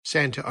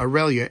Santa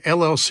Aurelia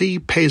LLC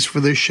pays for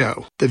this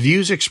show. The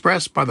views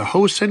expressed by the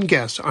hosts and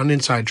guests on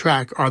Inside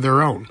Track are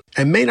their own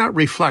and may not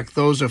reflect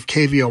those of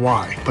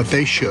KVOI, but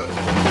they should.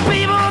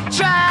 People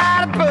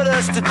try to put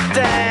us to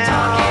down,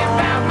 talking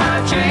about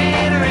my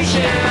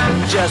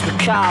generation, just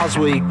because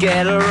we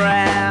get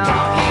around,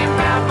 talking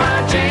about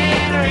my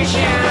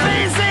generation.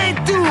 Things they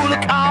do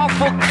look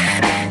awful,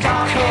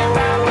 talking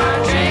about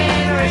my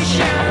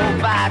generation. I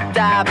hope I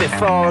die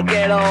before I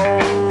get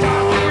old,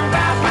 talking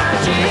about my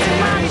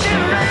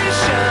generation,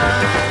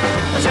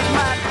 just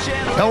my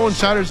generation. Hello,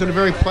 Insiders, and a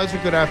very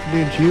pleasant good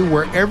afternoon to you,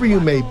 wherever you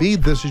may be.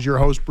 This is your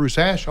host, Bruce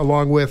Ash,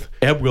 along with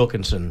Eb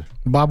Wilkinson,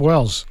 Bob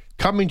Wells,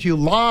 coming to you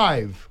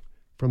live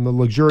from the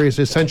luxurious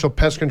Essential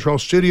Pest Control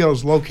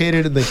Studios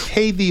located in the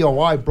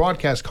KVOI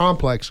broadcast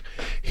complex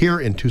here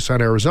in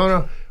Tucson,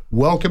 Arizona,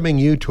 welcoming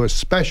you to a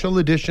special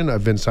edition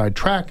of Inside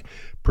Track.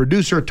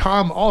 Producer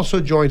Tom also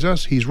joins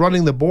us. He's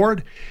running the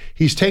board.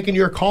 He's taking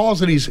your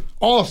calls, and he's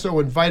also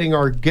inviting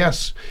our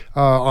guests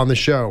on the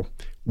show.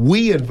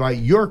 We invite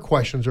your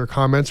questions or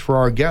comments for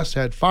our guests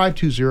at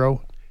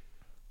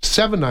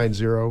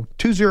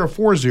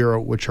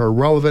 520-790-2040, which are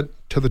relevant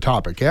to the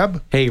topic.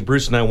 Eb? Hey,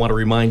 Bruce and I want to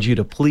remind you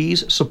to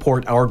please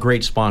support our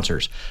great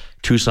sponsors.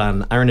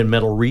 Tucson Iron and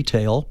Metal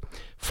Retail,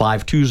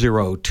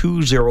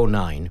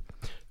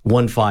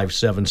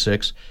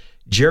 520-209-1576.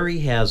 Jerry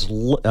has,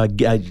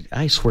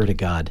 I swear to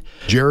God.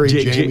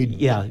 Jamie.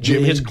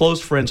 His close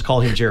friends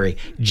call him Jerry.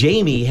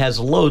 Jamie has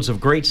loads of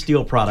great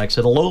steel products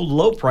at a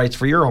low price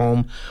for your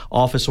home,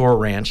 office, or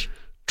ranch.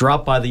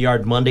 Drop by the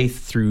yard Monday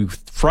through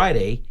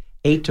Friday,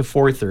 8 to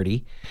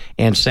 4:30,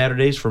 and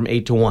Saturdays from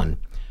 8 to 1.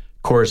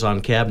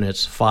 Corazon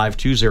Cabinets,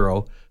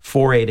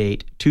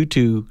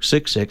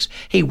 520-488-2266.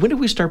 Hey, when did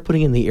we start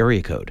putting in the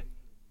area code?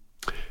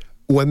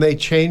 When they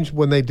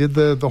did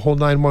the whole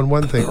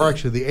 911 thing, or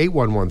actually the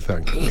 811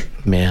 thing.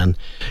 Man,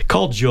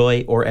 call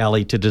Joy or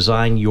Allie to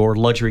design your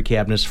luxury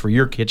cabinets for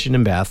your kitchen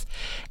and bath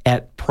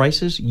at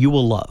prices you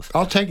will love.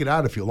 I'll take it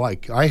out if you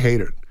like. I hate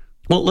it.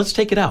 Well, let's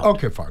take it out.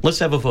 Okay, fine. Let's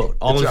have a vote.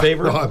 All in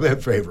favor? No, I'm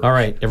in favor. All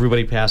right,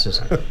 everybody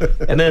passes.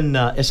 And then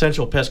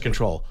Essential Pest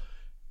Control.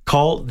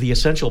 Call the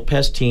Essential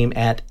Pest team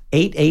at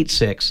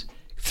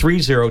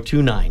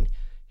 886-3029.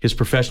 His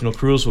professional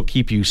crews will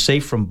keep you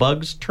safe from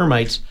bugs,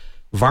 termites,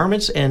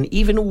 varmints, and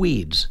even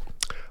weeds.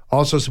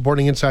 Also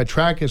supporting Inside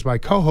Track is my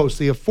co-host,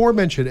 the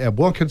aforementioned Eb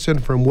Wilkinson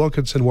from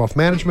Wilkinson Wealth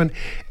Management.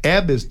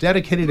 Eb is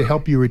dedicated to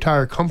help you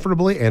retire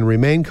comfortably and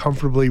remain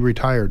comfortably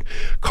retired.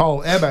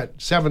 Call Eb at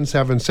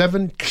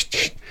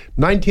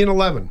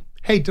 777-1911.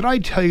 Hey, did I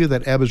tell you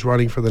that Eb is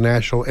running for the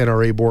National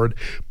NRA Board?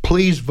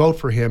 Please vote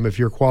for him if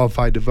you're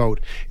qualified to vote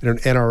in an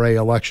NRA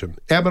election.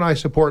 Eb and I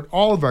support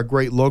all of our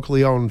great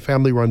locally owned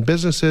family-run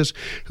businesses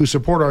who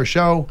support our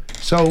show.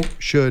 So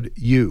should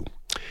you.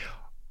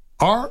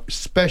 Our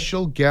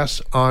special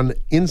guests on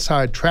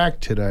Inside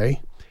Track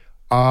today,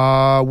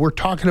 we're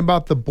talking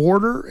about the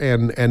border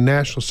and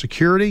national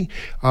security.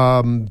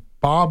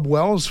 Bob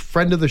Wells,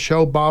 friend of the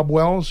show, Bob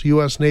Wells,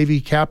 U.S.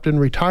 Navy captain,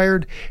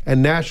 retired,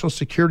 and National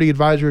Security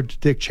Advisor to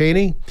Dick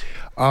Cheney,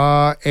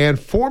 and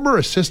former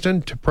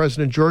assistant to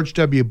President George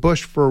W.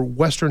 Bush for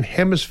Western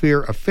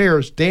Hemisphere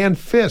Affairs, Dan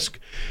Fisk,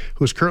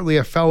 who is currently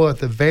a fellow at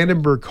the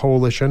Vandenberg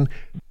Coalition.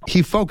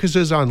 He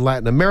focuses on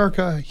Latin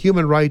America,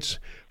 human rights,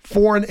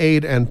 foreign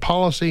aid, and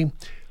policy.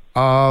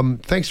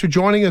 Thanks for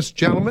joining us,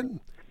 gentlemen.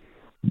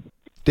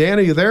 Dan,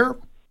 are you there?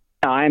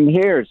 I'm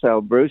here. So,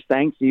 Bruce,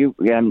 thanks you,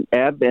 and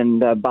Eb and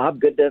Bob.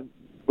 Good to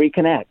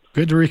reconnect.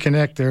 Good to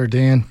reconnect there,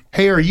 Dan.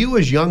 Hey, are you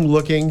as young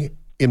looking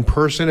in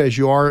person as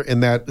you are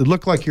in that? It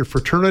looked like your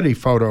fraternity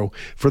photo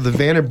for the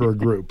Vandenberg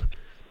group.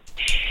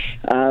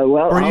 Well,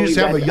 or you just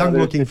have a young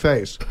looking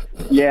face.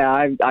 Yeah,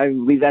 I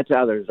leave that to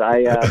others.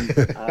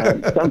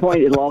 At some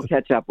point it'll all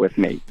catch up with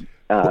me.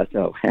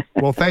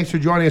 Well, thanks for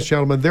joining us,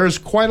 gentlemen. There's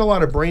quite a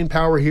lot of brain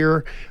power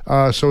here,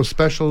 so a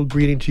special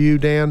greeting to you,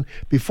 Dan.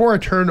 Before I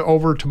turn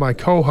over to my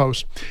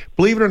co-host,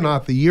 believe it or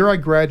not, the year I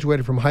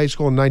graduated from high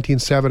school in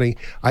 1970,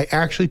 I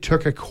actually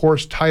took a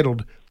course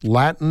titled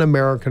Latin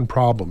American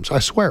Problems. I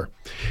swear.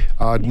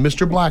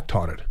 Mr. Black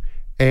taught it.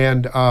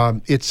 And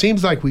it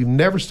seems like we've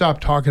never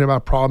stopped talking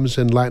about problems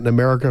in Latin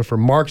America, from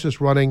Marxists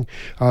running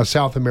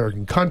South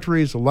American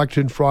countries,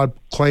 election fraud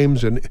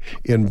claims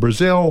in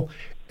Brazil,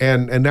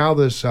 and now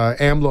this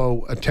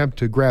AMLO attempt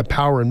to grab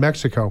power in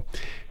Mexico.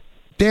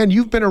 Dan,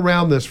 you've been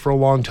around this for a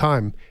long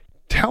time.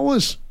 Tell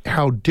us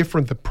how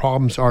different the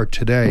problems are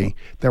today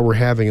that we're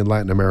having in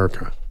Latin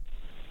America.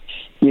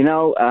 You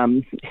know,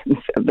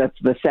 that's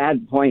the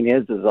sad point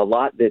is a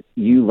lot that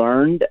you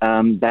learned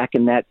back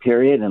in that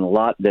period, and a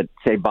lot that,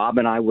 say, Bob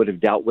and I would have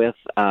dealt with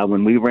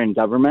when we were in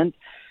government.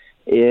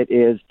 It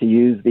is, to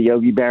use the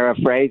Yogi Berra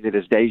phrase, it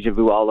is deja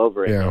vu all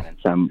over again in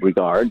some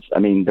regards. I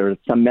mean, there are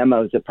some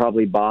memos that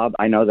probably, Bob,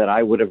 I know that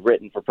I would have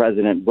written for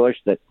President Bush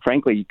that,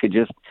 frankly, you could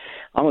just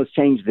almost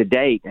change the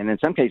date, and in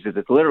some cases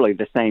it's literally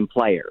the same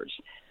players.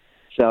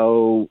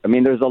 So, I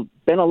mean,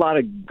 been a lot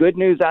of good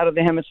news out of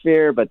the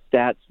hemisphere, but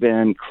that's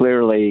been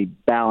clearly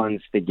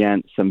balanced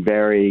against some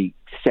very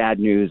sad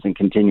news and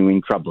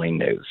continuing troubling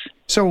news.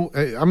 So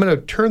I'm going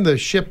to turn the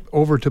ship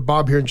over to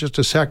Bob here in just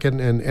a second,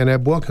 and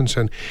Eb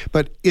Wilkinson.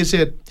 But is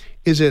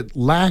it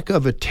lack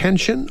of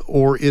attention,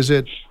 or is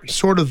it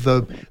sort of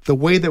the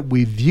way that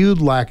we viewed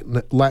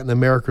Latin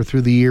America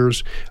through the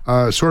years,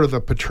 sort of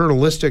a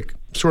paternalistic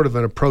sort of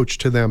an approach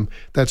to them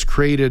that's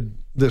created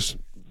this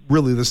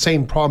really the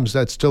same problems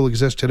that still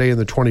exist today in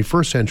the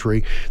 21st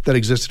century that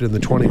existed in the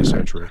 20th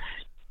century?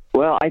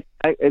 Well,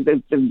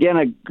 again,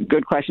 a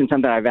good question,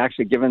 something I've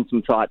actually given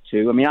some thought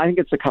to. I mean, I think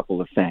it's a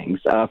couple of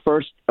things.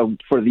 First,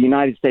 for the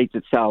United States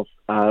itself,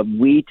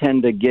 we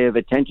tend to give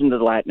attention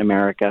to Latin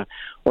America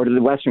or to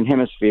the Western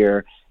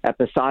Hemisphere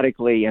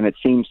episodically, and it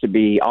seems to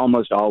be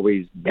almost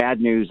always bad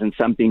news and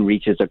something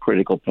reaches a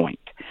critical point.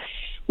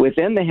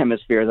 Within the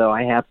hemisphere, though,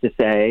 I have to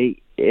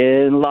say,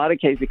 in a lot of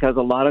cases, because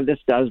a lot of this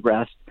does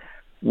rest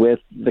with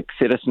the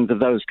citizens of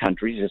those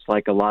countries, just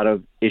like a lot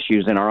of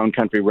issues in our own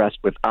country rest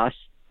with us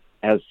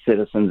as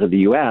citizens of the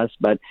U.S.,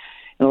 but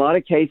in a lot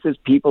of cases,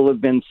 people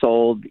have been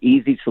sold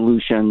easy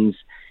solutions,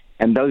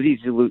 and those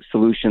easy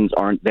solutions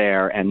aren't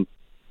there. And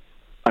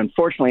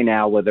unfortunately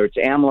now, whether it's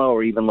AMLO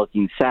or even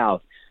looking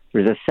south,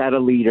 there's a set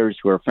of leaders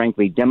who are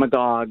frankly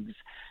demagogues,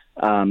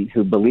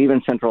 who believe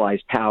in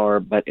centralized power,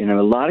 but in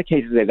a lot of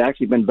cases, they've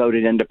actually been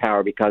voted into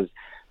power because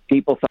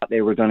people thought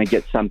they were going to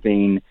get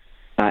something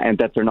and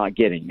that they're not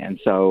getting. And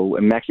so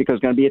Mexico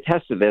is going to be a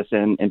test of this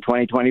in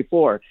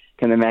 2024.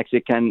 Can the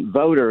Mexican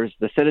voters,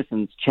 the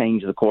citizens,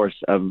 change the course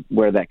of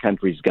where that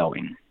country's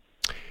going?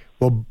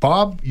 Well,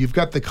 Bob, you've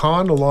got the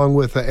con along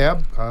with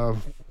Eb.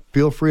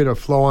 Feel free to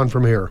flow on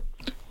from here.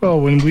 Well,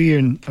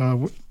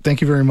 thank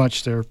you very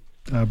much there,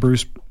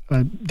 Bruce.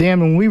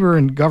 Dan, when we were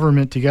in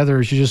government together,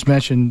 as you just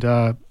mentioned,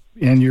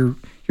 and your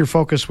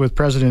focus with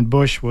President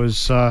Bush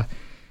was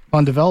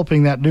on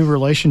developing that new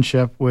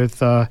relationship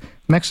with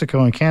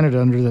Mexico and Canada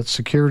under that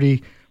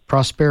Security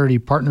Prosperity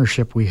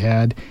Partnership we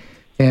had.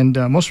 And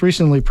most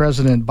recently,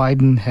 President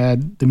Biden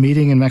had the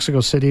meeting in Mexico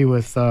City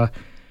with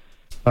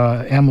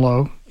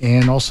AMLO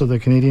and also the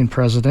Canadian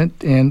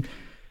president. And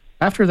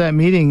after that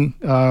meeting,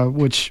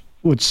 which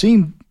would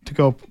seem to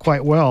go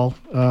quite well,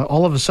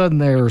 all of a sudden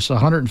there's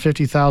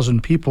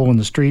 150,000 people in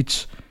the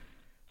streets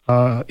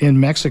in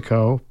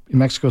Mexico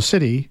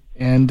City.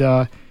 And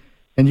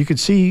you could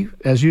see,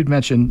 as you'd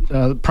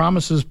mentioned,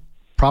 promises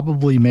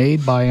probably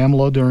made by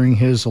AMLO during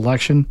his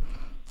election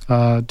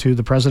to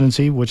the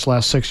presidency, which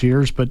lasts 6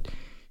 years, but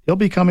he'll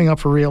be coming up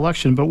for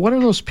re-election. But what are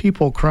those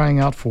people crying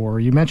out for?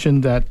 You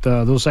mentioned that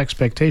those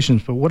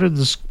expectations, but what are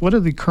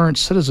the current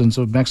citizens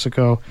of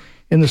Mexico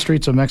in the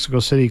streets of Mexico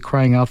City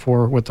crying out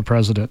for with the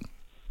president?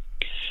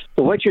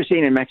 Well, what you're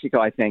seeing in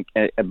Mexico, I think,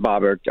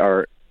 Bob,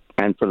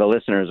 and for the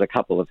listeners, a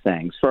couple of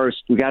things.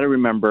 First, we got to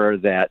remember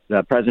that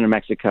the president of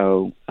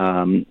Mexico,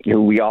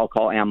 who we all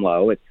call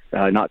AMLO,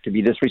 it's not to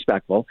be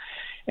disrespectful,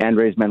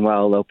 Andrés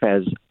Manuel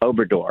López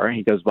Obrador,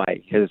 he goes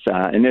by his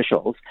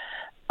initials.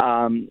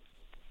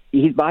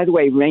 He, by the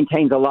way,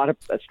 maintains a lot of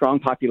strong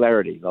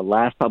popularity. The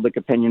last public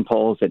opinion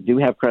polls that do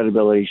have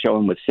credibility show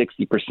him with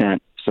 60%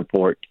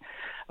 support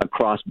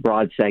across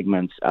broad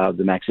segments of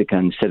the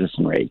Mexican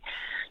citizenry.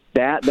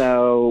 That,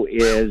 though,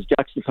 is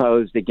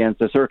juxtaposed against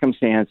a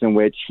circumstance in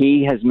which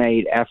he has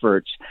made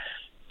efforts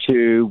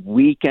to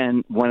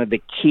weaken one of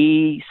the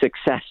key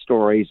success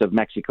stories of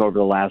Mexico over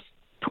the last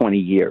 20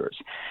 years,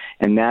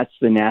 and that's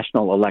the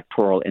National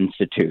Electoral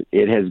Institute.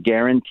 It has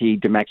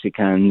guaranteed to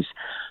Mexicans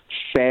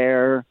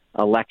fair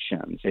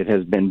elections. It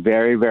has been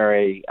very,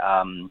 very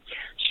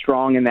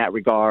strong in that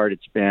regard.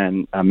 It's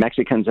been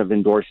Mexicans have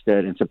endorsed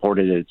it and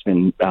supported it. It's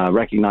been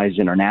recognized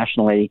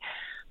internationally.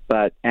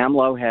 But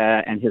AMLO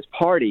and his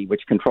party,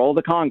 which control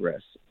the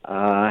Congress,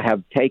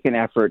 have taken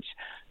efforts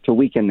to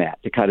weaken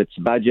that, to cut its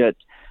budget,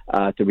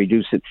 to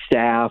reduce its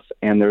staff.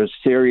 And there's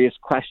serious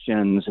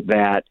questions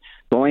that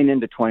going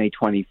into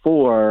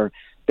 2024,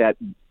 that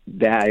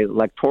the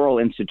Electoral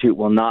Institute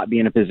will not be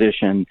in a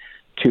position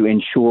to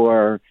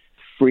ensure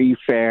free,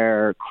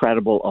 fair,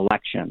 credible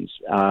elections,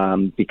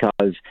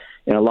 because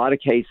in a lot of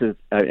cases,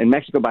 in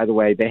Mexico, by the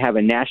way, they have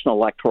a national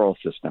electoral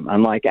system.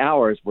 Unlike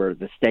ours, where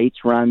the states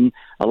run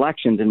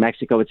elections, in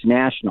Mexico, it's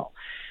national.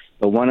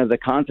 But one of the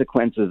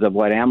consequences of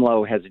what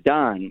AMLO has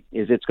done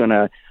is it's going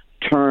to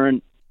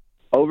turn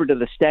over to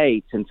the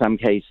states, in some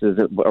cases,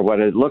 or what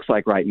it looks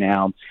like right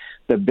now,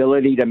 the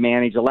ability to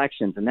manage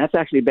elections. And that's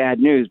actually bad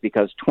news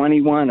because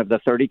 21 of the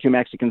 32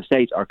 Mexican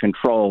states are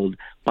controlled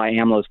by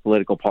AMLO's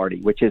political party,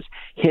 which is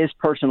his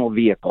personal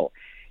vehicle.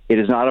 It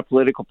is not a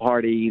political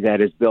party that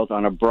is built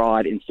on a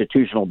broad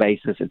institutional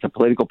basis. It's a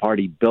political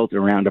party built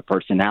around a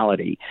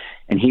personality.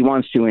 And he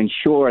wants to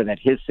ensure that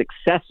his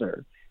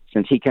successor,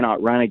 since he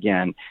cannot run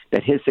again,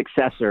 that his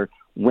successor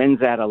wins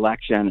that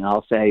election,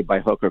 I'll say,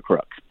 by hook or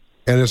crook.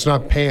 And it's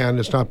not PAN,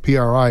 it's not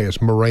PRI,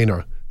 it's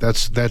Morena.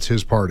 That's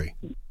his party.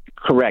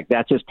 Correct.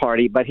 That's his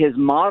party. But his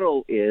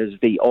model is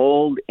the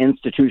old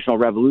institutional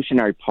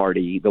revolutionary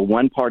party, the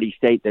one-party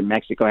state that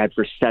Mexico had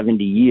for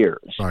 70 years.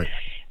 Right.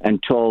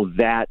 until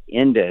that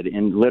ended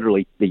in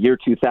literally the year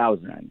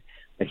 2000.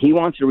 But he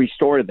wants to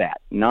restore that,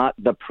 not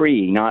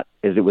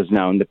as it was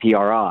known, the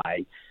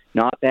PRI,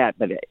 not that,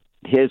 but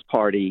his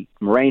party,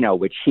 Moreno,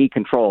 which he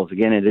controls.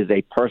 Again, it is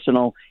a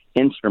personal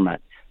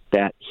instrument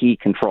that he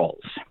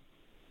controls.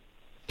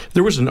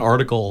 There was an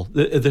article,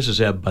 this is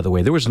Eb, by the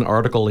way, there was an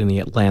article in the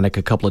Atlantic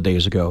a couple of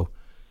days ago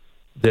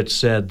that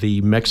said the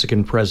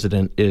Mexican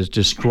president is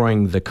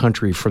destroying the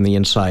country from the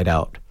inside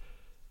out.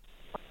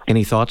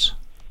 Any thoughts?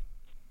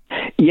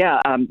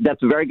 Yeah,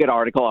 that's a very good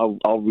article.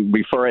 I'll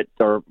refer it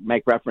or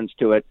make reference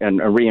to it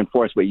and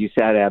reinforce what you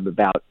said, Eb,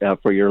 about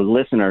for your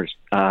listeners.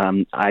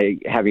 I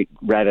haven't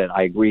read it.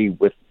 I agree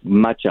with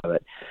much of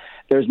it.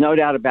 There's no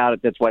doubt about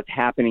it that what's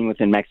happening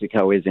within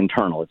Mexico is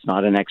internal. It's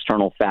not an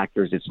external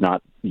factors. It's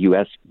not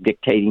U.S.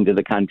 dictating to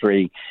the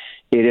country.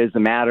 It is a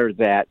matter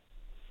that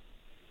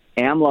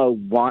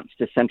AMLO wants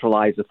to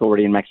centralize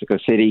authority in Mexico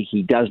City.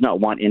 He does not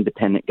want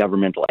independent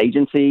governmental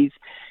agencies.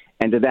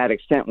 And to that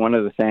extent, one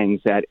of the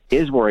things that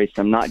is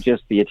worrisome, not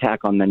just the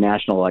attack on the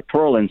National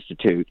Electoral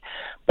Institute,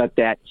 but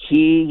that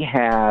he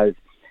has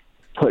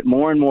put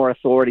more and more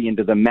authority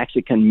into the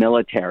Mexican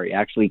military,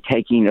 actually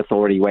taking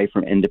authority away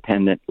from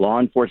independent law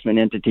enforcement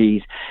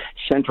entities,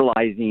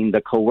 centralizing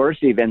the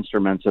coercive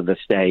instruments of the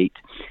state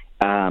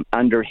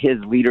under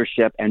his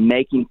leadership, and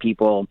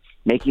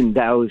making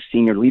those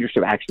senior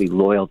leadership actually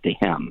loyal to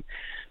him.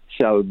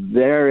 So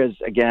there is,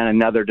 again,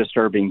 another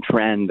disturbing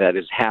trend that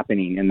is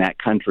happening in that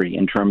country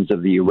in terms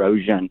of the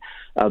erosion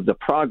of the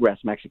progress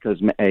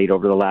Mexico's made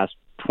over the last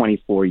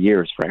 23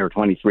 years,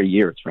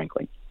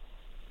 frankly.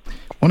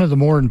 One of the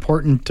more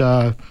important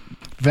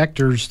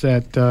vectors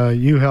that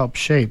you helped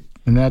shape,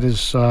 and that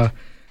is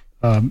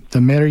the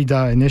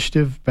Merida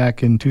Initiative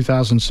back in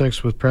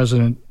 2006 with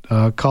President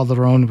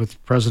Calderon,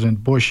 with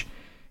President Bush,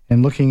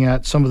 and looking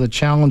at some of the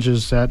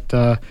challenges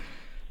that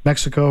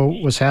Mexico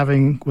was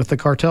having with the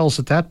cartels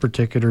at that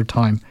particular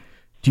time.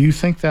 Do you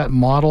think that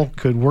model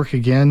could work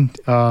again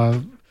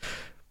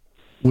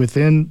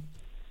within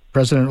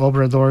President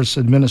Obrador's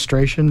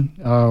administration?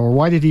 Or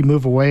why did he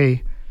move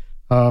away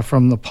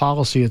from the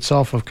policy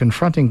itself of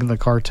confronting the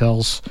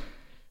cartels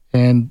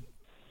and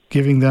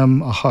giving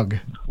them a hug,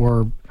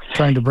 or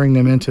trying to bring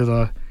them into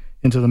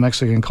the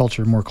Mexican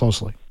culture more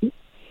closely?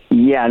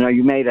 Yeah, no,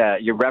 you made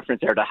your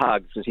reference there to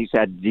hugs, because he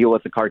said deal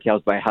with the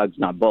cartels by hugs,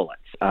 not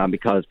bullets,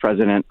 because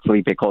President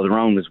Felipe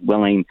Calderon was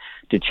willing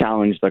to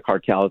challenge the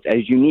cartels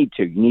as you need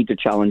to. You need to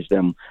challenge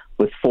them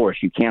with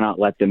force. You cannot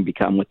let them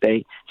become what they,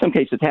 in some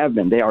cases, have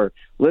been. They are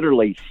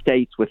literally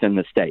states within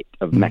the state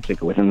of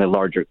Mexico, within the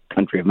larger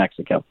country of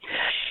Mexico.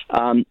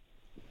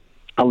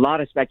 A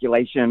lot of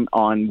speculation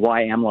on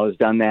why AMLO has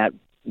done that.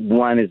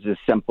 One is as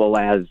simple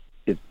as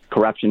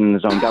corruption in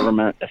his own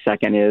government. A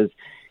second is,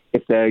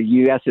 if the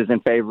U.S. is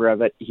in favor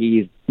of it,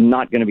 he's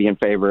not going to be in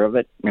favor of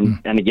it and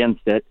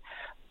against it.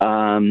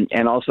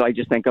 And also, I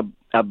just think,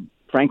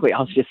 frankly,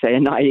 I'll just say a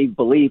naive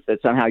belief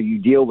that somehow you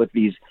deal with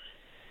these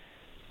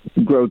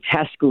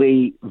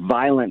grotesquely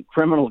violent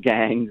criminal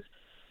gangs,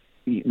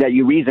 that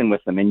you reason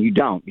with them, and you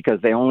don't,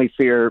 because they only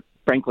fear,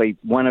 frankly,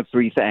 one of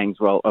three things.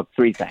 Well, of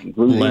three things: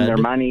 losing their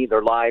money,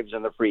 their lives,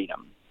 and their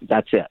freedom.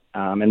 That's it.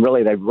 And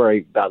really, they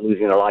worry about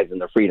losing their lives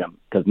and their freedom,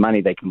 because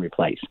money they can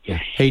replace. Yeah.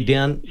 Hey,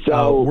 Dan,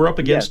 we're up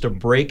against a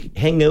break.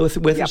 Hang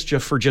with us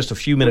for just a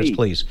few minutes,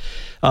 please.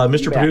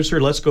 Mr.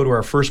 Producer, let's go to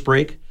our first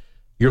break.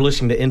 You're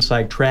listening to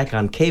Inside Track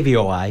on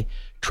KVOI,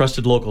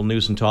 trusted local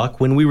news and talk.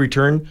 When we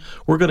return,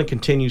 we're going to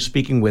continue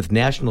speaking with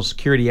national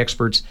security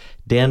experts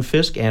Dan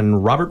Fisk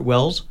and Robert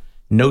Wells.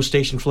 No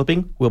station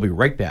flipping. We'll be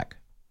right back.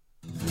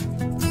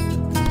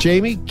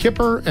 Jamie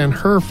Kipper and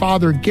her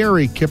father,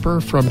 Gary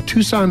Kipper, from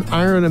Tucson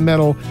Iron and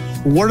Metal.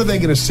 What are they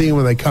going to see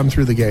when they come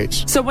through the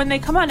gates? So when they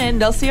come on in,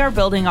 they'll see our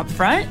building up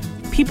front.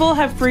 People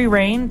have free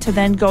reign to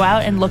then go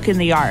out and look in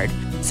the yard.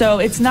 So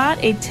it's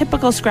not a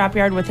typical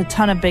scrapyard with a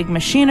ton of big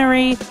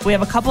machinery. We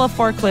have a couple of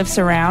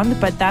forklifts around,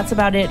 but that's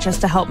about it,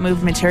 just to help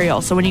move material.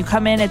 So when you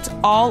come in, it's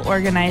all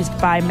organized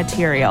by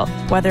material,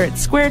 whether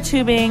it's square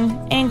tubing,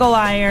 angle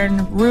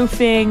iron,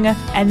 roofing,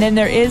 and then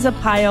there is a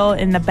pile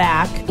in the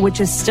back,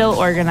 which is still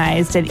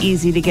organized and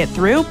easy to get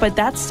through, but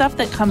that's stuff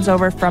that comes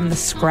over from the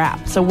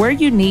scrap. So we're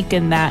unique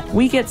in that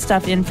we get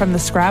stuff in from the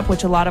scrap,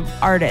 which a lot of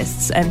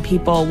artists and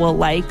people will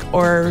like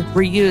or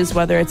reuse,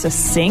 whether it's a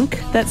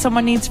sink that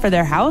someone needs for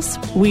their house.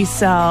 We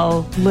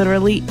sell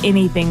literally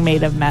anything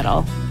made of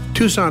metal.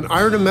 Tucson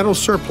Iron and Metal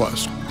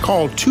Surplus.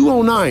 Call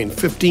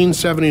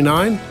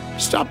 209-1579.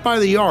 Stop by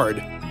the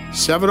yard.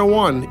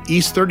 701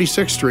 East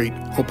 36th Street.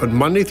 Open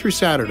Monday through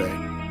Saturday.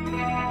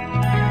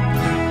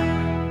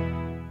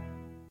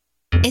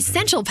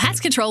 Essential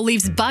Pest Control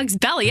leaves bugs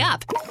belly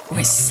up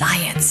with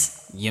science.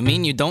 You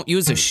mean you don't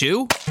use a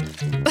shoe?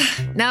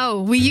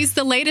 No, we use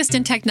the latest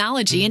in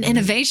technology and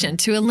innovation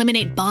to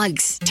eliminate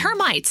bugs,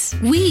 termites,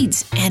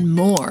 weeds, and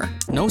more.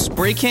 No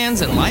spray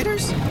cans and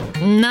lighters?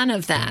 None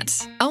of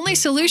that. Only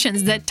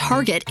solutions that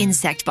target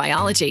insect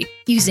biology,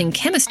 using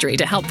chemistry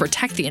to help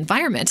protect the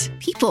environment,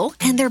 people,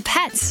 and their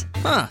pets.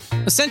 Huh.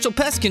 Essential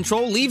Pest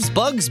Control leaves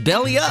bugs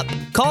belly up.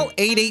 Call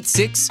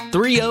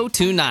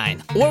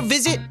 886-3029 or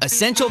visit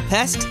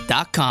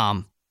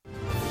essentialpest.com.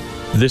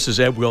 This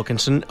is Ed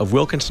Wilkinson of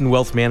Wilkinson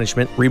Wealth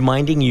Management,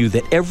 reminding you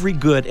that every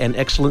good and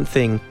excellent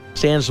thing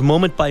stands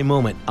moment by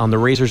moment on the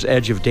razor's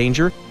edge of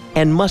danger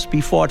and must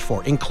be fought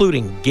for,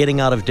 including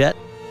getting out of debt,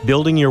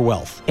 building your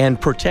wealth,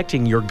 and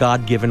protecting your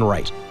God-given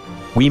right.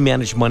 We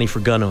manage money for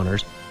gun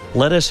owners.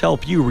 Let us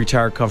help you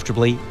retire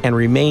comfortably and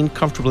remain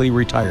comfortably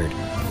retired.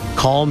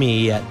 Call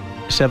me at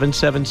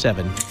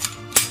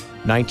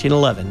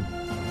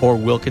 777-1911 or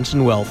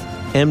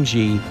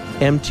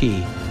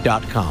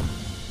WilkinsonWealthMGMT.com.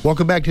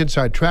 Welcome back to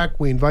Inside Track.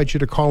 We invite you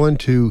to call in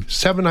to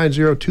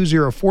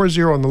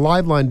 790-2040 on the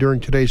live line during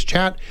today's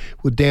chat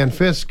with Dan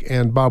Fisk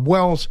and Bob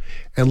Wells,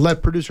 and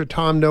let producer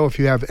Tom know if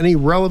you have any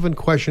relevant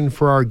question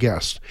for our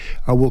guest.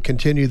 We'll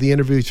continue the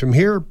interviews from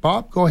here.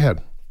 Bob, go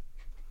ahead.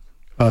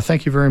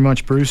 Thank you very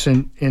much, Bruce.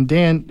 And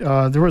Dan,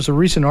 there was a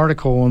recent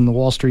article in the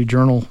Wall Street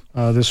Journal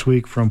this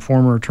week from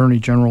former Attorney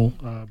General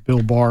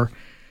Bill Barr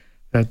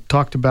that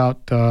talked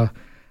about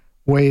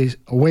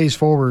ways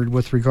forward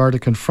with regard to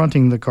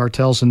confronting the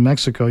cartels in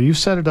Mexico. You've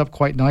set it up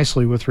quite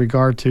nicely with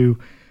regard to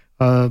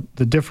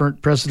the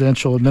different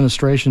presidential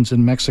administrations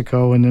in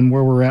Mexico, and then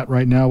where we're at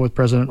right now with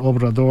President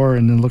Obrador,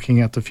 and then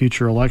looking at the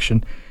future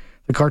election.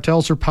 The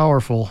cartels are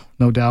powerful,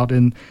 no doubt,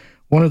 and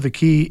one of the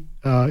key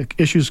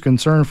issues of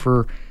concern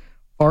for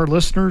our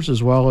listeners,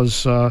 as well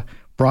as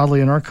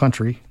broadly in our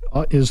country,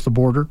 is the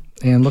border,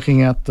 and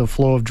looking at the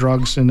flow of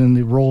drugs and then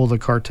the role of the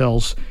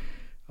cartels.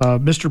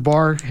 Mr.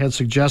 Barr had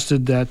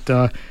suggested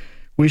that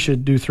we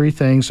should do three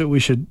things: that we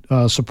should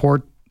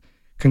support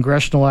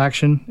congressional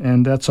action,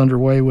 and that's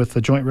underway with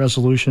the joint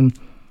resolution.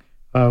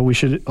 We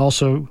should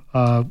also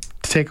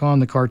take on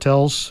the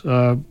cartels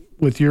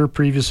with your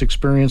previous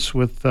experience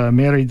with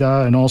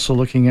Merida, and also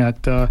looking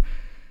at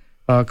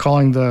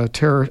calling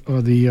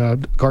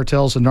the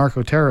cartels a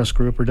narco-terrorist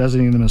group, or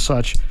designating them as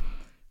such.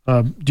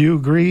 Do you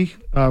agree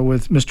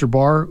with Mr.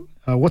 Barr?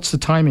 What's the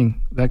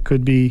timing that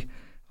could be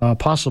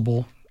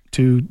possible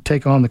to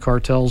take on the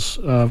cartels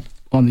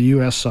on the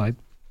U.S. side?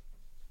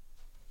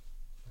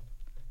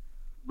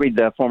 Read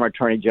the former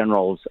Attorney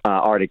General's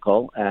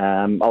article.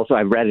 Also,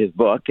 I read his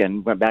book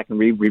and went back and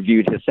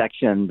reviewed his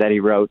section that he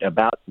wrote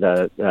about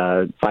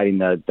the fighting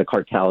the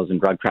cartels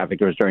and drug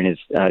traffickers during his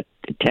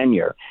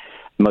tenure,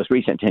 most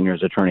recent tenure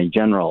as Attorney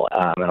General,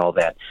 and all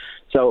that.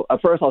 So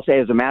first I'll say,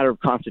 as a matter of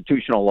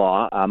constitutional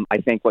law, I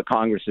think what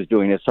Congress is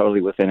doing is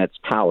totally within its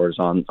powers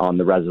on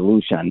the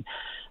resolution.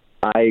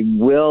 I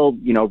will,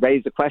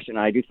 raise the question.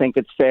 I do think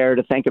it's fair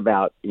to think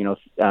about,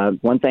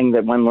 one thing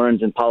that one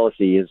learns in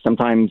policy is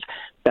sometimes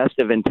best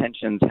of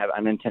intentions have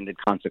unintended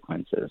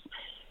consequences.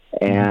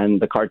 And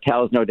the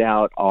cartels, no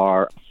doubt,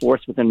 are a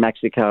force within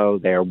Mexico.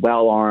 They are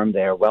well armed,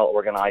 they are well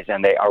organized,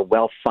 and they are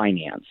well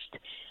financed.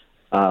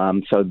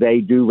 So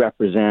they do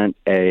represent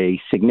a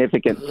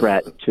significant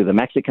threat to the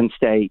Mexican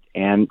state,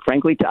 and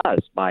frankly to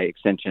us by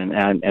extension,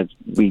 and as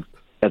we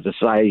as a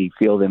society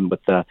feel them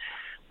with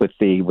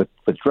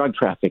drug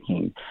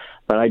trafficking.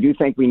 But I do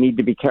think we need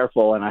to be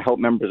careful, and I hope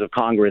members of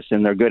Congress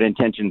in their good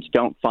intentions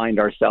don't find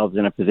ourselves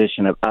in a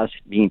position of us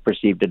being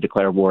perceived to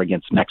declare war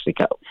against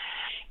Mexico.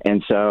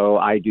 And so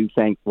I do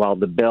think while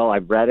the bill,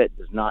 I've read it,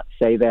 does not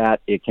say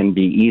that, it can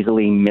be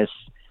easily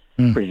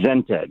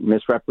misrepresented.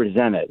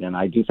 And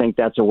I do think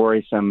that's a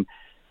worrisome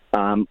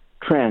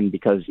trend,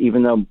 because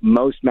even though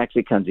most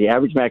Mexicans, the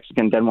average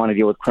Mexican, doesn't want to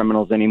deal with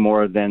criminals any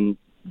more than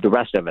the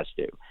rest of us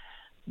do.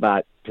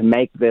 But to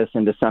make this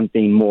into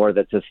something more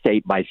that's a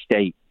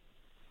state-by-state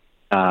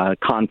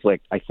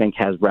conflict, I think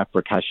has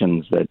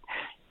repercussions that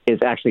is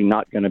actually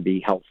not going to be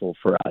helpful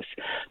for us.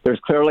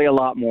 There's clearly a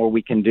lot more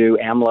we can do.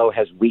 AMLO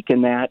has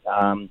weakened that.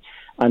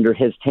 Under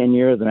his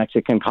tenure, the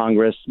Mexican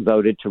Congress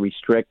voted to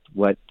restrict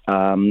what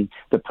the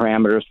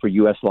parameters for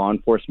U.S. law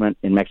enforcement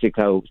in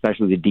Mexico,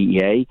 especially the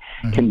DEA,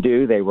 can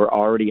do. They were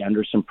already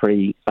under some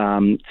pretty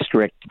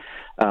strict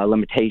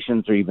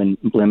limitations, or even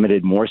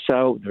limited more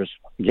so. There's,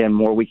 again,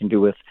 more we can do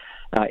with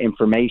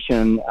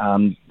information.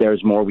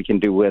 There's more we can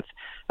do with,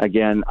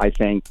 again, I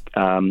think,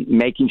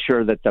 making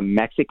sure that the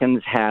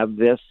Mexicans have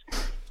this,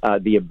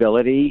 the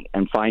ability,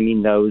 and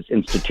finding those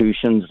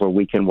institutions where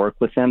we can work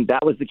with them.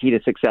 That was the key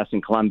to success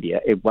in Colombia.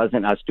 It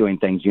wasn't us doing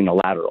things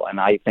unilateral. And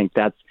I think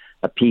that's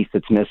a piece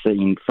that's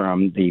missing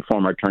from the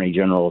former Attorney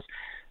General's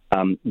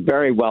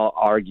very well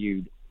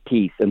argued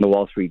piece in the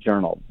Wall Street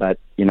Journal. But,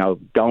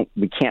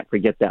 we can't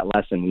forget that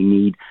lesson. We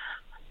need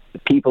the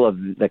people of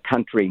the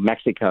country,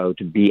 Mexico,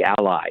 to be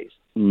allies,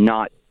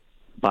 not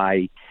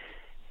by,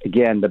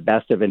 again, the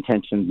best of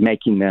intentions,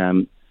 making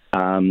them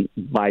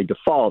by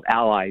default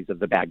allies of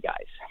the bad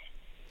guys.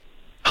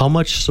 How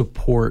much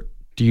support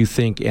do you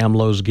think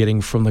AMLO's getting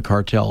from the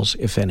cartels,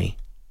 if any?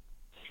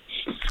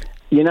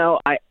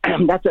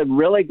 That's a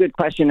really good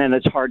question, and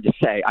it's hard to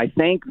say. I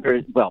think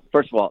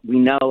first of all, we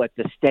know at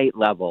the state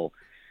level,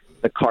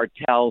 the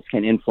cartels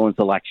can influence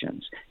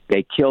elections.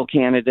 They kill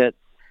candidates.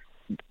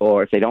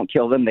 or if they don't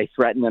kill them, they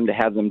threaten them to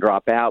have them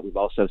drop out. We've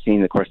also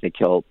seen, of course, they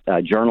kill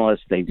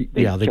journalists. They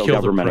kill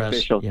government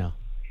officials.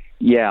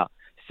 Yeah.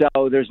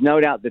 So there's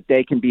no doubt that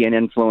they can be an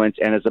influence.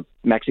 And as a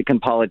Mexican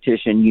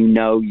politician,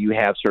 you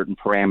have certain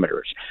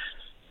parameters.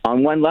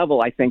 On one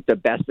level, I think the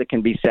best that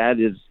can be said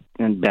is,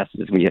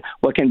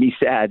 what can be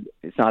said,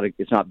 it's not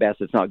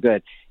best, it's not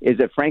good, is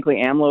that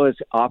frankly, AMLO is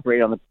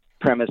operating on the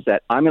premise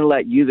that I'm going to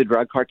let you, the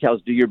drug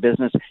cartels, do your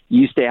business.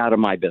 You stay out of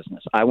my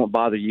business. I won't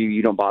bother you.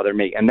 You don't bother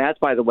me. And that's,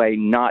 by the way,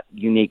 not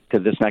unique to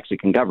this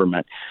Mexican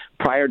government.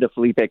 Prior to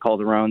Felipe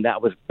Calderon,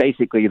 that was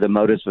basically the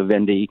modus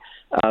vivendi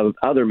of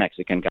other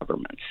Mexican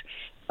governments.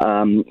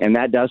 And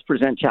that does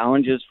present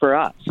challenges for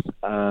us.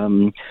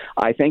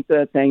 I think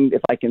the thing,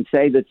 if I can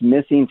say, that's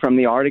missing from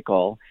the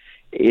article,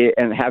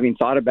 and having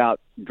thought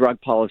about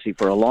drug policy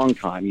for a long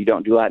time, you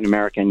don't do Latin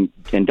America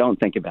and don't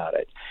think about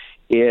it,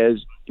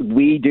 is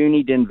we do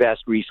need to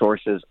invest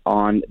resources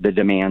on the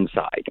demand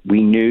side.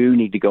 We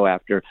need to go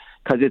after,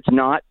 because it's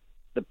not,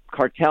 the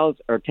cartels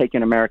are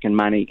taking American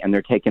money and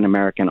they're taking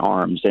American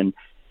arms. And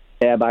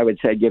Eb, I would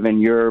say,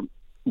 given your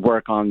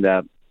work on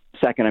the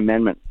Second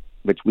Amendment,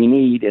 which we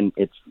need, and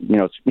it's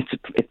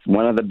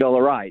one of the Bill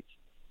of Rights.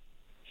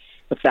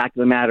 The fact of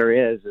the matter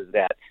is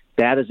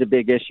that is a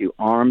big issue.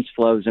 Arms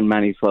flows and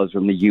money flows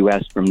from the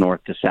U.S. from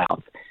north to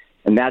south.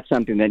 And that's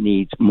something that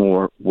needs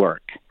more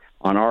work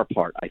on our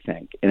part, I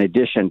think, in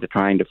addition to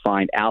trying to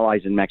find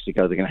allies in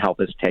Mexico that can help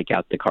us take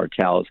out the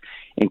cartels,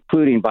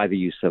 including by the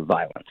use of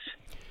violence.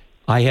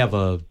 I have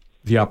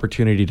the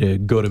opportunity to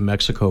go to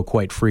Mexico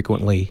quite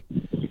frequently,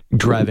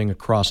 driving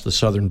across the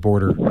southern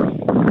border.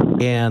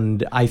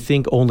 And I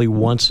think only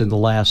once in the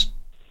last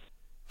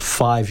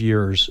 5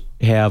 years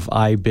have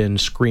I been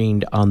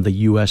screened on the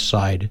U.S.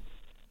 side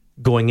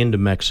going into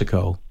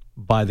Mexico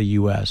by the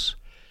U.S.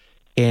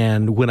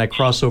 And when I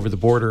cross over the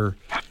border,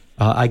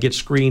 I get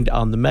screened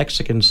on the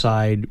Mexican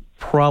side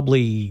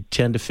probably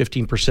 10 to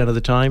 15% of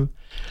the time.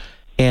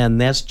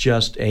 And that's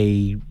just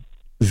a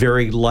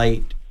very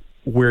light,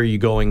 where are you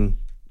going?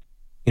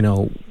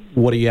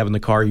 What do you have in the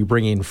car? Are you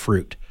bringing in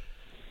fruit?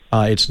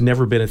 It's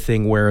never been a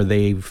thing where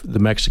the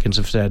Mexicans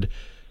have said,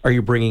 are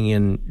you bringing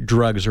in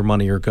drugs or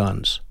money or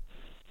guns?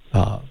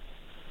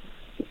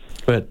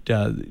 But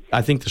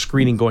I think the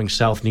screening going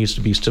south needs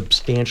to be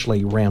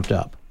substantially ramped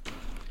up.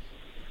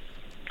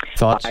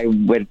 Thoughts? I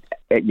would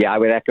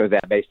echo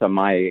that based on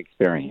my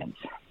experience.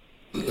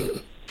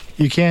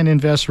 You can't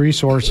invest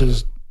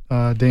resources,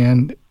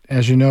 Dan,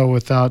 as you know,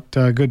 without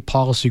good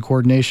policy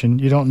coordination.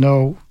 You don't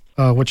know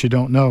what you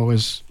don't know,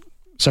 as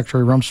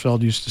Secretary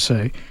Rumsfeld used to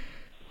say.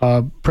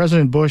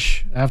 President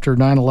Bush, after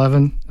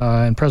 9/11,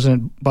 and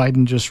President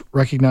Biden just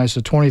recognized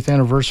the 20th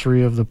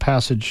anniversary of the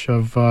passage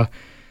of,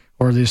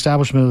 or the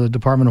establishment of the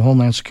Department of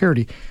Homeland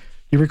Security.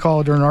 You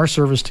recall during our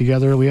service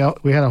together, we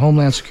had a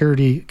Homeland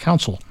Security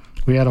Council.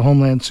 We had a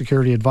Homeland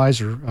Security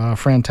Advisor,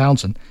 Fran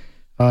Townsend.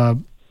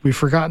 We've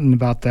forgotten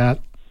about that.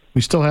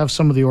 We still have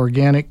some of the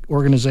organic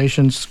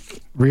reorganizations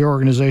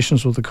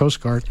with the Coast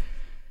Guard.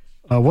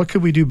 What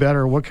could we do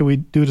better? What could we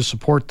do to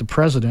support the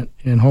president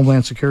in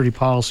Homeland Security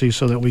policy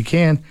so that we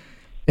can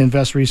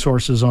invest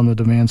resources on the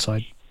demand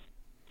side?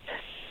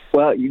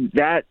 Well,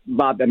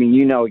 Bob,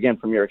 again,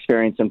 from your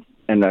experience,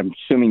 and I'm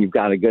assuming you've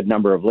got a good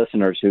number of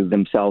listeners who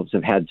themselves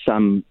have had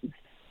some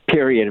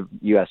period of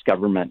U.S.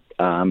 government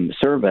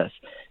service,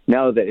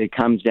 know that it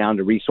comes down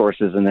to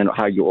resources and then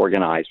how you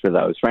organize for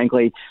those.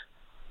 Frankly,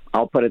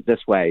 I'll put it this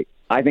way.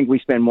 I think we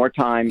spend more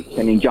time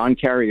sending John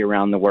Kerry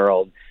around the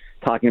world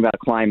talking about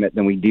climate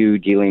than we do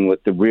dealing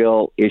with the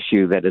real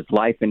issue that is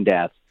life and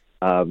death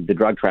of the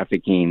drug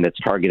trafficking that's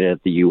targeted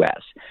at the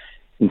U.S.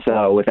 And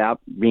so without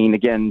being,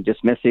 again,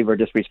 dismissive or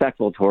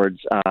disrespectful towards,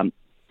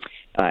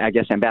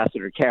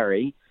 Ambassador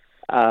Kerry,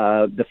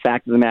 the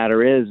fact of the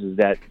matter is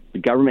that the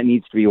government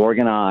needs to be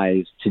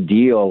organized to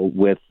deal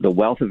with the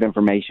wealth of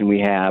information we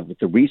have, with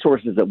the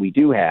resources that we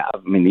do have.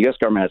 The U.S.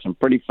 government has some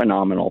pretty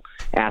phenomenal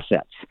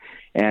assets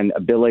and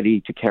ability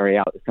to carry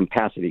out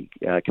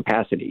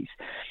capacities.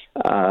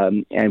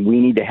 And we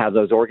need to have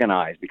those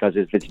organized, because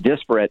if it's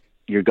disparate,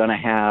 you're going to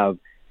have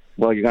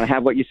what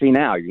you see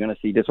now. You're going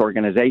to see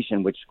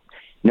disorganization, which,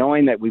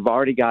 knowing that we've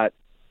already got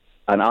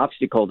an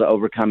obstacle to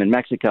overcome in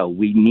Mexico,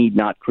 we need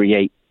not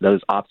create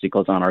those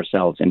obstacles on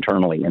ourselves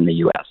internally in the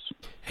U.S.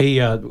 Hey,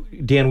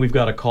 Dan, we've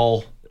got a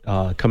call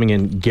coming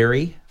in.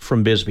 Gary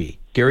from Bisbee.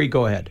 Gary,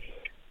 go ahead.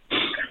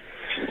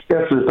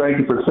 Yes, sir. Thank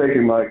you for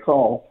taking my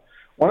call.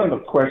 One of the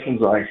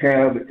questions I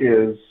have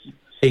is...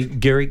 Hey,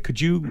 Gary,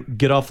 could you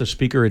get off the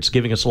speaker? It's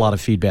giving us a lot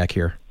of feedback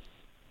here.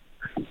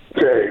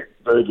 Okay,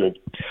 very good.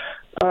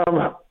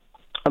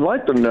 I'd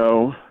like to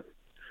know,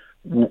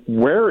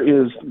 where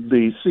is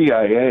the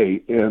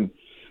CIA in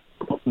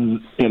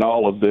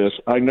all of this?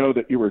 I know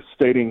that you were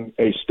stating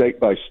a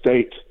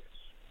state-by-state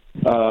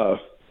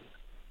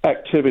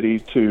activity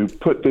to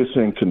put this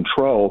in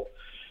control.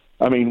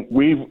 I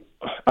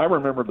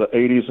remember the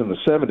 80s and the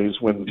 70s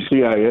when the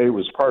CIA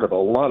was part of a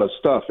lot of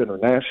stuff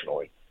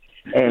internationally,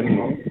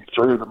 and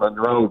through the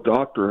Monroe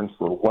Doctrine,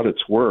 for what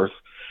it's worth.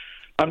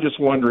 I'm just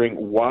wondering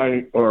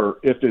why, or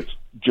if it's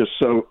just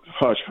so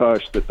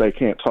hush-hush that they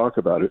can't talk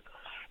about it.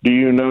 Do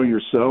you know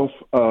yourself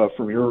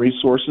from your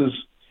resources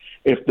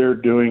if they're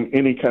doing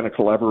any kind of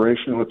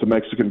collaboration with the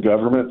Mexican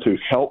government to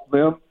help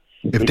them?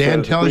 If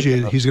Dan tells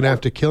you, he's going to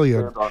have to kill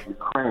you. On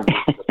Ukraine,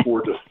 we can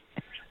afford to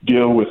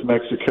deal with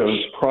Mexico's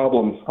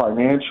problem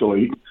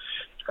financially.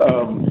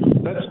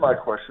 That's my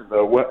question,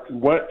 though.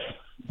 What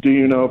do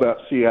you know about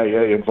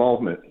CIA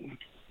involvement?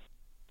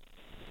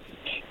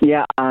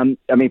 Yeah, I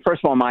mean,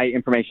 first of all, my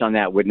information on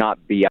that would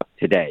not be up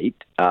to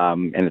date,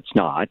 and it's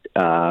not.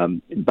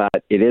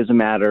 But it is a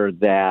matter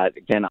that,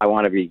 again, I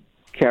want to be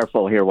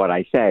careful here what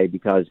I say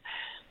because,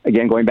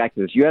 again, going back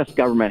to this, U.S.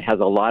 government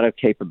has a lot of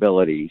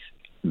capabilities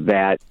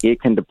that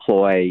it can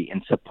deploy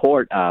in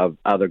support of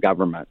other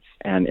governments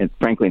and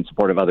frankly, in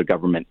support of other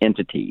government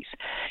entities.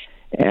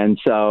 And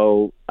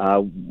so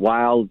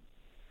while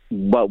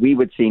what we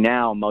would see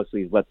now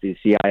mostly is what the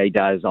CIA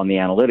does on the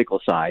analytical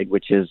side,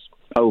 which is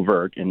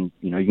overt, and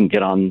you can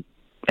get on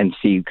and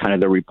see kind of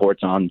the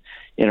reports on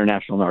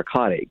international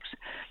narcotics.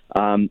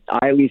 I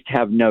at least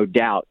have no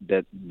doubt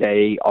that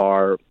they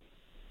are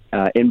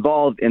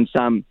involved in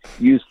some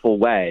useful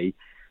way,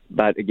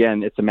 but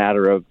again, it's a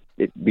matter of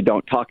we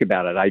don't talk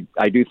about it.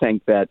 I do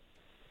think that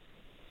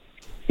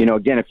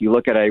again, if you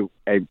look at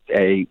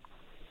a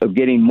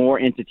getting more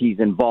entities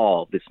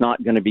involved, it's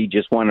not going to be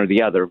just one or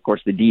the other. Of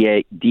course, the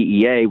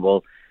DEA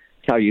will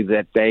tell you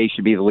that they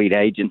should be the lead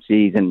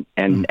agencies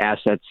and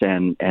assets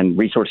and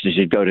resources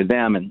should go to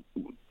them. And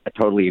I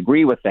totally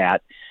agree with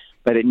that.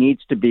 But it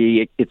needs to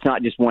be, it's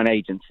not just one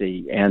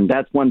agency. And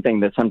that's one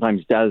thing that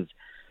sometimes does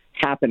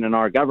happen in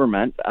our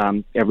government.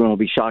 Everyone will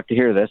be shocked to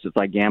hear this. It's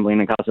like gambling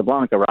in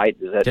Casablanca, right?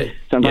 Is that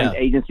sometimes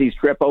agencies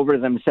trip over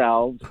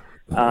themselves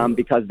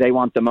because they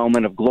want the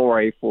moment of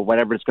glory for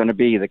whatever it's going to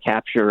be, the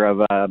capture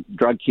of a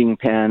drug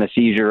kingpin, a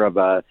seizure of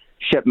a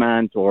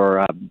shipment, or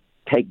a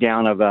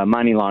takedown of a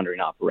money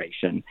laundering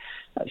operation.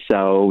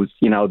 So,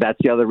 that's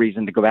the other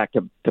reason to go back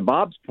to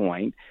Bob's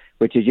point,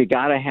 which is you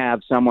got to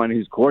have someone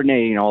who's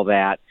coordinating all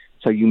that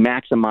so you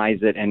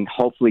maximize it and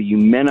hopefully you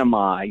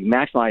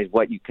maximize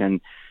what you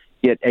can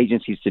get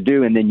agencies to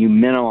do, and then you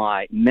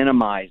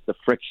minimize the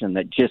friction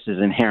that just is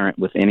inherent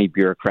with any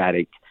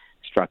bureaucratic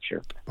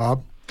structure.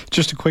 Bob?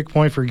 Just a quick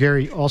point for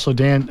Gary. Also,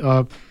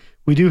 Dan,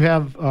 we do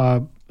have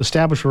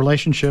established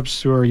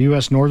relationships through our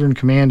U.S. Northern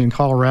Command in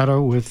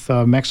Colorado with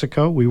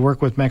Mexico. We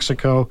work with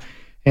Mexico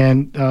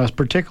and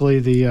particularly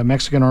the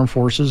Mexican Armed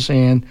Forces,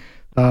 and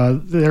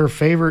their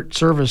favorite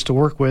service to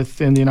work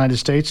with in the United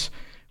States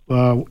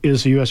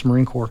is the U.S.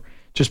 Marine Corps,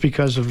 just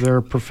because of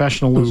their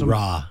professionalism.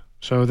 Hoorah.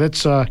 So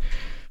that's,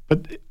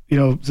 but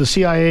the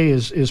CIA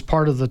is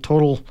part of the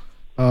total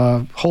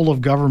whole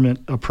of government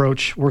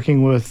approach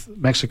working with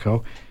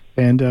Mexico,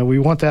 and we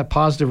want that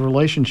positive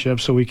relationship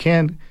so we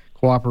can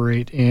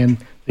cooperate, and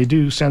they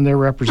do send their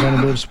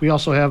representatives. We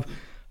also have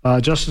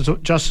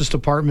Justice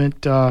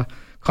Department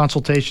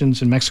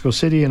consultations in Mexico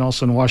City and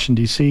also in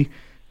Washington, D.C.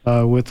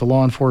 With the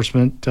law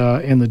enforcement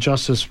and the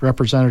justice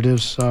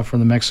representatives from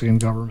the Mexican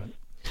government.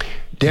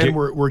 Dan,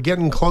 we're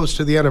getting close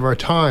to the end of our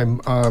time.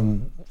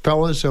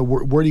 Fellas,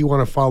 where do you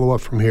want to follow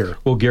up from here?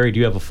 Well, Gary, do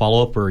you have a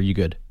follow-up, or are you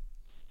good?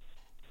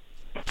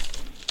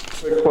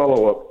 Quick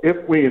follow-up.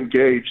 If we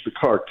engage the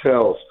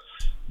cartels,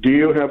 do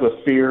you have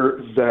a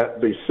fear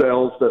that the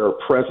cells that are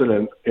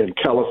present in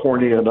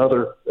California and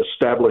other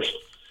established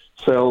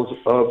cells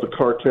of the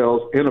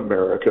cartels in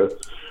America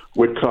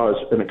would cause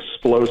an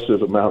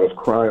explosive amount of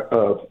crime,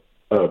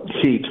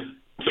 heat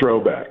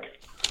throwback?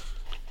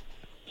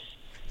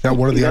 Is that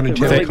one of the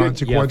unintended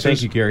consequences?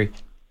 Thank you, Gary.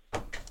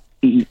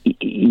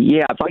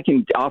 Yeah, if I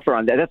can offer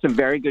on that, that's a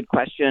very good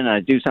question.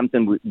 I do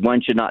something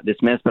one should not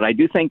dismiss, but I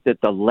do think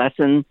that the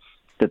lesson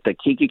that the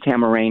Kiki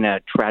Camarena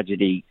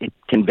tragedy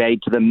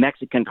conveyed to the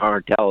Mexican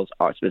cartels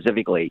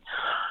specifically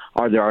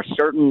there are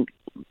certain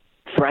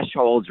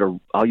thresholds, or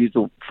I'll use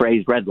the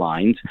phrase red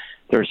lines.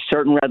 There are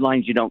certain red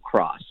lines you don't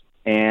cross.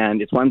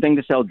 And it's one thing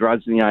to sell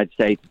drugs in the United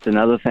States. It's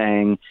another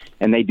thing.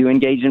 And they do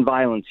engage in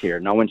violence here.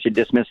 No one should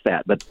dismiss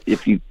that. But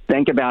if you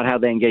think about how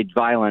they engage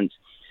violence,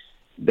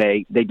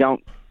 they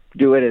don't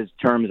do it as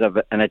terms of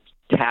an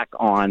attack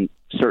on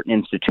certain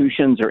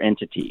institutions or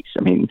entities.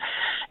 I mean,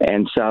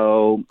 and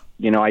so,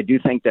 I do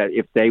think that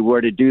if they were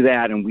to do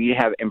that and we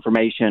have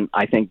information,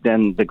 I think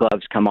then the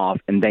gloves come off,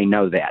 and they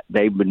know that.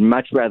 They would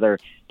much rather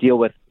deal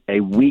with a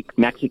weak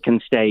Mexican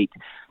state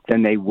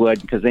than they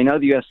would, because they know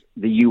the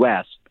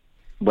U.S.,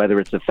 whether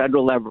it's a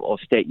federal level or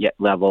state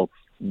level,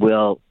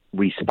 will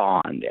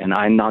respond. And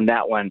on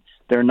that one,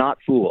 they're not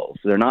fools.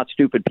 They're not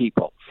stupid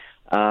people.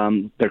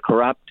 They're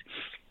corrupt.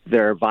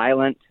 They're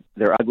violent.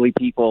 They're ugly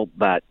people,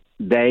 but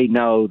they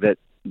know that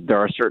there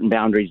are certain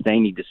boundaries they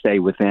need to stay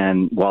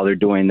within while they're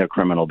doing their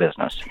criminal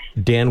business.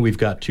 Dan, we've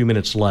got 2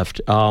 minutes left.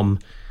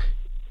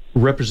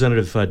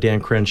 Representative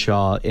Dan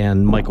Crenshaw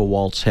and Michael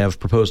Waltz have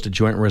proposed a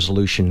joint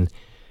resolution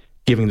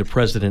giving the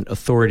president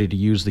authority to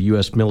use the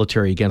U.S.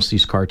 military against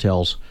these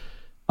cartels.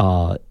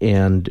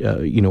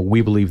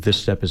 We believe this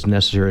step is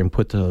necessary and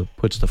puts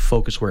the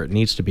focus where it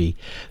needs to be.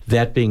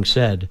 That being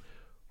said,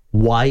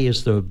 why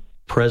is the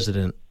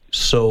president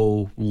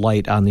so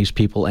light on these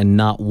people and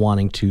not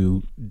wanting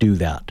to do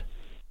that?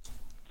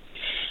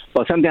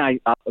 Well,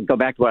 I'll go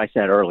back to what I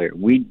said earlier.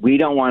 We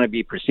don't want to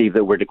be perceived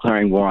that we're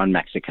declaring war on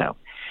Mexico.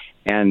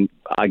 And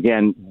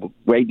again,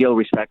 great deal of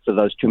respect for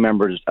those two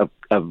members of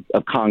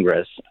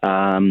Congress,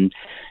 and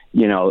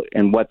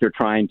what they're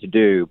trying to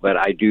do. But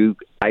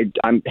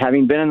I'm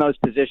having been in those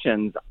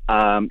positions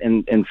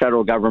in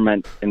federal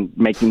government and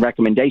making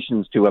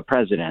recommendations to a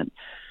president.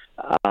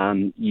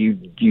 You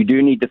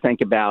do need to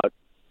think about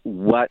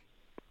what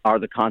are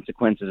the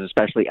consequences,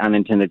 especially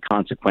unintended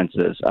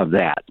consequences of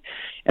that.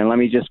 And let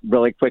me just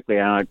really quickly,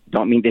 I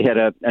don't mean to hit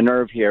a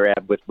nerve here,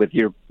 Ed, with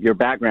your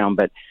background,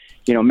 but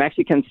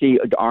Mexicans see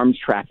arms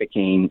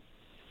trafficking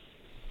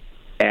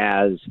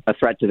as a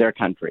threat to their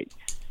country.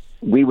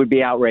 We would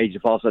be outraged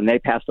if all of a sudden they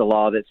passed a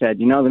law that said,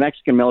 the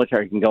Mexican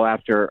military can go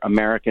after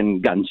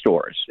American gun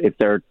stores if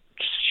they're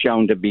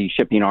shown to be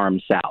shipping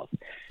arms south.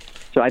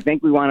 So I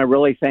think we want to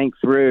really think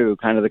through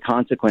kind of the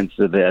consequences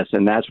of this,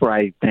 and that's where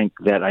I think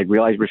that I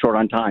realize we're short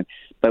on time,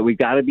 but we've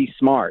got to be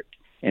smart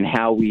in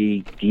how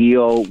we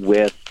deal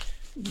with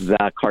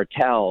the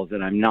cartels,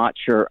 and I'm not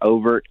sure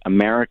overt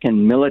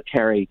American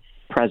military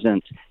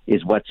presence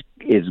is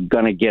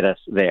going to get us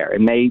there.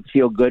 It may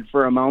feel good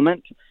for a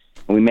moment,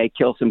 and we may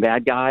kill some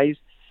bad guys,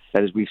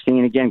 but as we've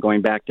seen, again,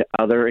 going back to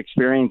other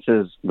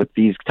experiences with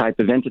these type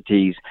of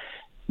entities,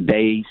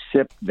 they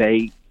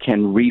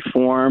can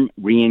reform,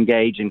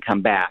 re-engage, and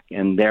come back.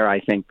 And there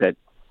I think that,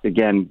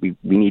 again, we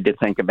need to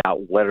think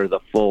about what are the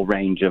full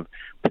range of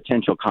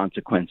potential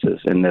consequences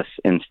in this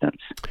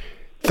instance.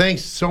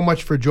 Thanks so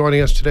much for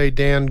joining us today,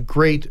 Dan.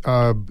 Great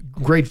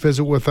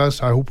visit with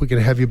us. I hope we can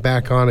have you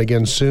back on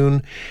again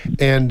soon.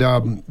 And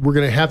we're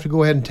going to have to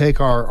go ahead and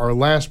take our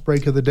last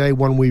break of the day.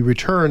 When we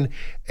return,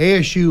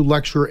 ASU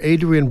lecturer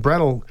Adrian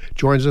Brettel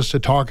joins us to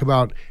talk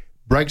about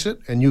Brexit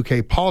and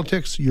UK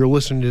politics. You're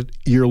listening to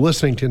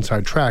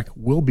Inside Track.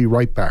 We'll be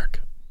right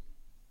back.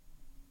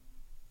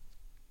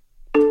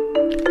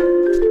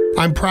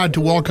 I'm proud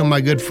to welcome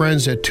my good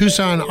friends at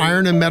Tucson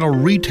Iron and Metal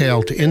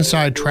Retail to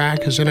Inside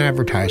Track as an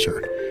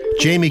advertiser.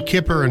 Jamie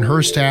Kipper and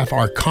her staff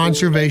are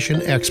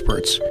conservation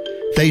experts.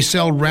 They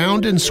sell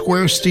round and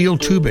square steel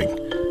tubing,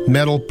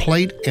 metal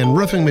plate and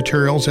roofing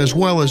materials, as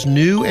well as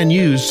new and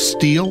used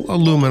steel,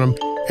 aluminum,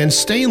 and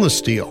stainless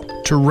steel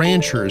to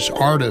ranchers,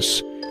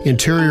 artists,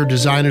 interior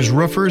designers,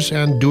 roofers,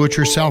 and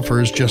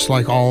do-it-yourselfers, just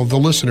like all of the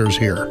listeners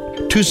here.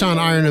 Tucson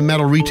Iron and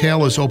Metal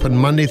Retail is open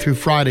Monday through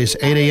Fridays,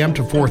 8 a.m.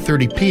 to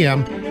 4:30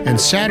 p.m., and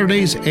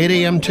Saturdays, 8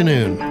 a.m. to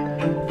noon.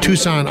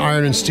 Tucson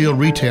Iron and Steel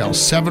Retail,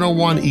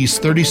 701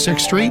 East 36th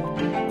Street.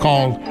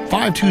 Call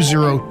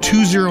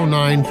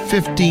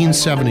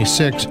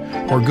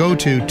 520-209-1576 or go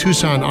to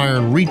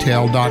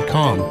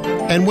TucsonIronRetail.com.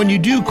 And when you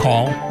do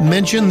call,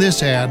 mention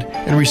this ad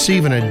and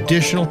receive an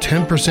additional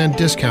 10%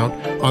 discount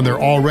on their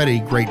already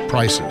great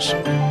prices.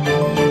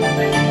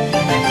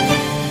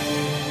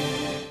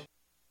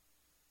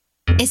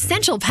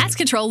 Essential Pest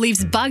Control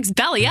leaves bugs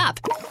belly up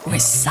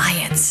with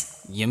science.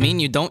 You mean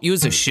you don't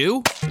use a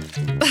shoe?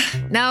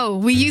 No,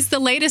 we use the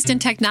latest in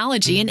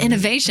technology and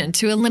innovation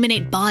to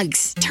eliminate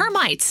bugs,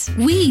 termites,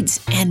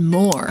 weeds, and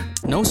more.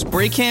 No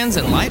spray cans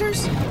and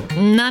lighters?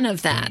 None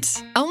of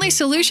that. Only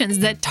solutions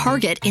that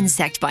target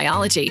insect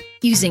biology,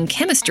 using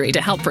chemistry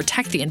to help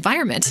protect the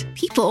environment,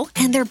 people,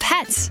 and their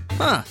pets.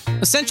 Huh.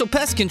 Essential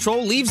Pest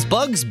Control leaves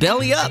bugs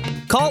belly up.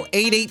 Call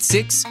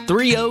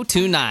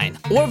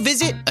 886-3029 or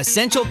visit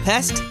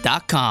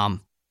essentialpest.com.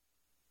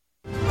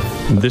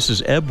 This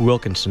is Eb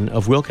Wilkinson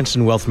of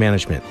Wilkinson Wealth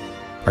Management.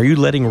 Are you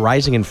letting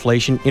rising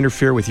inflation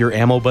interfere with your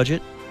ammo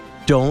budget?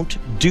 Don't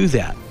do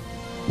that.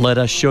 Let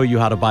us show you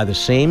how to buy the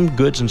same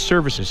goods and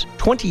services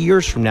 20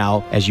 years from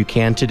now as you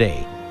can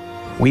today.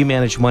 We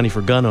manage money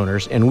for gun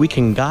owners, and we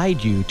can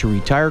guide you to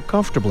retire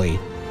comfortably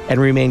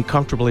and remain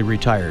comfortably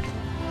retired.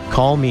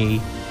 Call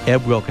me,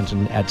 Eb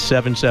Wilkinson, at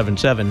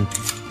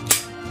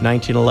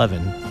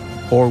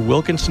 777-1911 or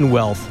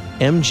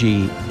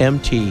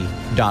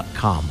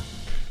WilkinsonWealthMGMT.com.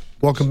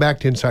 Welcome back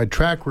to Inside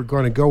Track. We're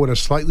going to go in a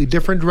slightly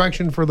different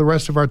direction for the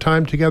rest of our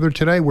time together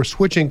today. We're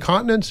switching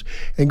continents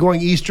and going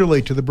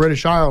easterly to the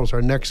British Isles.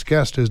 Our next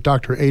guest is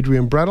Dr.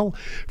 Adrian Brettel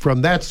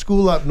from that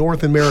school up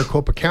north in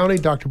Maricopa County.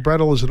 Dr.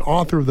 Brettel is an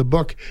author of the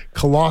book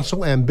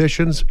Colossal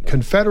Ambitions,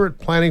 Confederate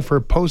Planning for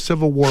a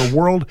Post-Civil War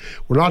World.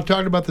 We're not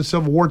talking about the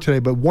Civil War today,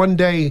 but one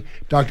day,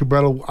 Dr.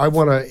 Brettel, I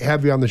want to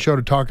have you on the show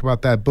to talk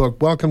about that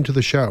book. Welcome to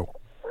the show.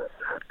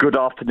 Good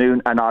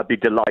afternoon, and I'd be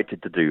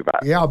delighted to do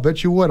that. Yeah, I'll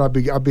bet you would.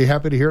 I'd be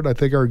happy to hear it. I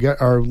think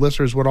our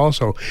listeners would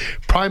also.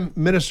 Prime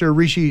Minister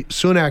Rishi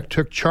Sunak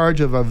took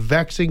charge of a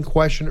vexing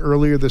question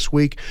earlier this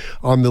week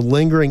on the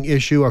lingering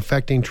issue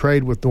affecting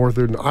trade with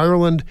Northern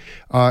Ireland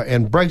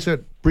and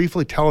Brexit.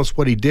 Briefly tell us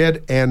what he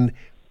did and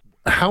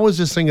how is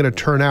this thing going to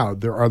turn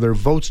out? Are there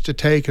votes to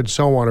take and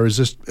so on, or is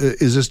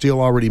this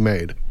deal already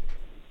made?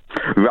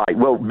 Right.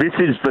 Well, this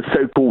is the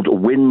so-called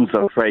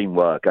Windsor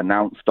framework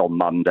announced on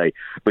Monday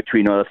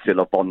between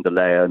Ursula von der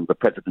Leyen, the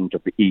president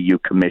of the EU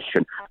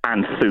Commission,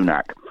 and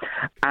Sunak.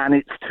 And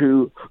it's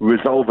to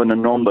resolve an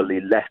anomaly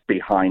left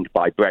behind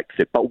by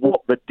Brexit. But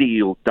what the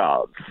deal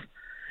does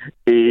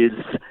is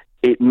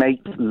it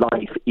makes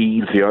life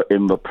easier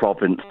in the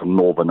province of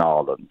Northern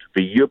Ireland.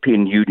 The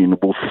European Union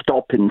will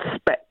stop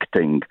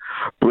inspecting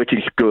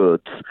British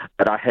goods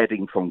that are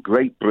heading from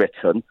Great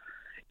Britain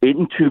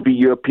into the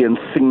European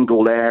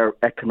single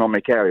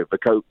economic area,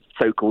 the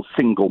so-called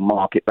single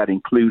market that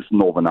includes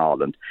Northern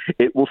Ireland.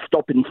 It will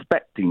stop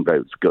inspecting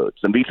those goods,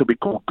 and these will be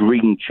called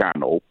Green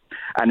Channel,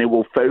 and it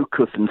will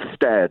focus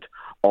instead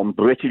on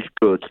British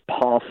goods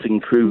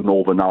passing through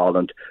Northern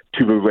Ireland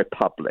to the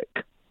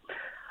Republic.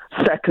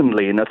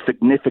 Secondly, in a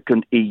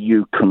significant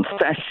EU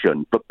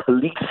concession, the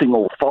policing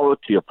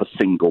authority of the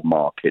single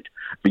market,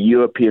 the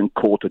European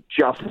Court of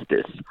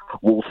Justice,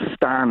 will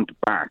stand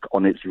back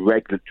on its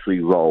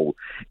regulatory role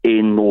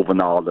in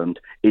Northern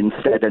Ireland.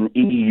 Instead, an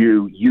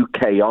EU,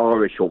 UK,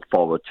 Irish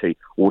authority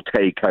will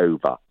take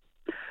over.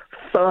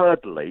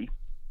 Thirdly,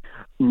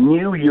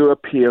 new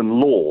European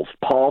laws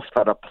passed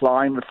that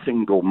apply in the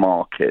single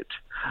market,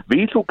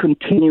 these will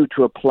continue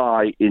to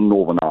apply in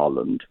Northern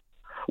Ireland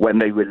when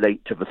they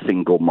relate to the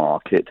single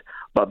market,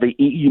 but the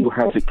EU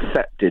has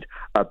accepted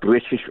a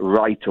British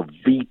right of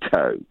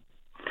veto.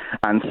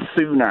 And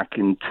Sunak,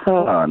 in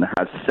turn,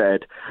 has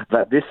said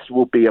that this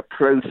will be a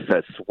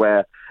process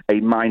where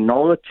a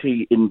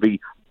minority in the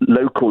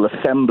local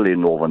assembly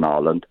in Northern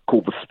Ireland,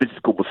 called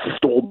the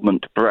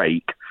Stormont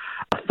Break,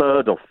 a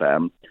third of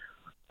them,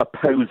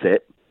 oppose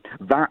it.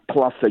 That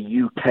plus a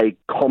UK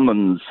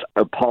Commons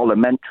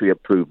parliamentary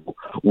approval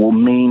will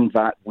mean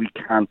that we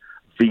can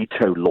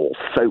veto laws.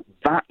 So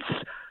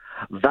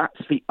that's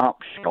the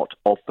upshot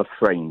of the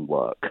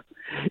framework.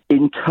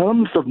 In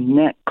terms of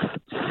next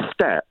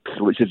steps,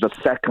 which is the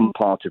second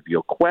part of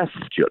your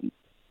question,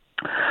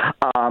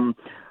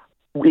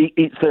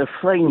 it's a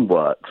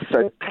framework.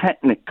 So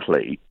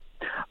technically,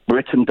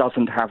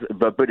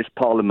 the British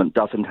Parliament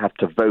doesn't have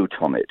to vote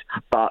on it,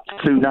 but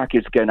Sunak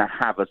is going to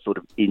have a sort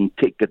of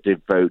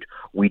indicative vote.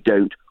 We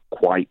don't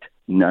quite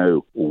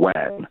know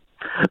when.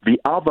 The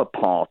other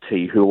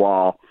party who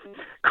are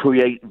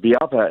create the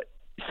other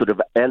sort of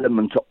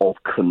element of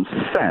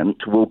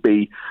consent will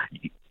be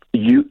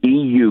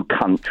EU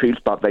countries,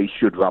 but they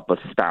should rubber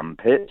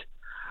stamp it.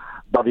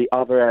 But the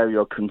other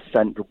area of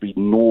consent will be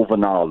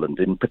Northern Ireland,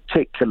 in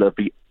particular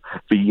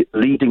the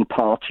leading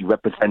party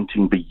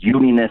representing the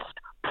Unionist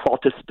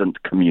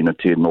Protestant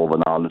community in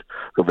Northern Ireland,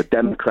 who are the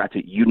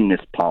Democratic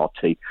Unionist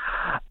Party,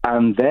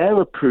 and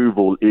their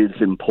approval is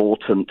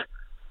important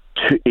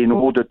in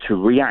order to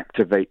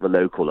reactivate the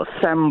local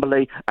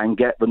assembly and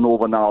get the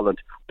Northern Ireland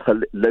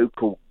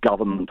local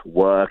government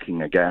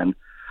working again.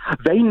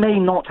 They may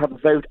not have a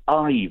vote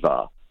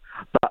either,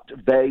 but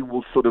they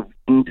will sort of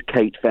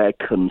indicate their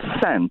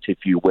consent, if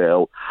you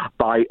will,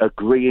 by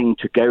agreeing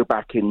to go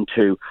back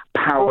into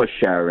power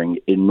sharing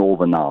in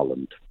Northern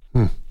Ireland.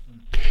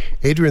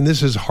 Adrian,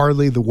 this is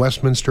hardly the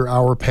Westminster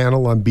Hour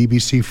panel on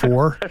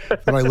BBC4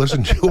 that I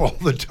listen to all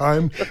the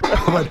time.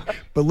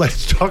 But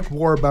let's talk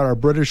more about our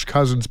British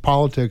cousins'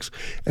 politics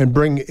and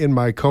bring in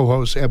my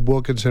co-hosts, Eb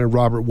Wilkinson and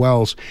Robert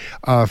Wells.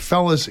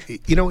 Fellas,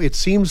 it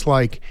seems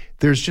like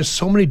there's just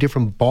so many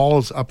different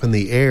balls up in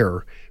the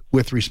air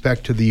with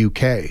respect to the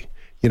UK.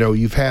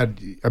 You've had,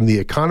 the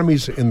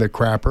economy's in the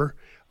crapper.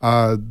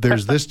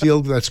 There's this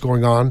deal that's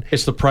going on.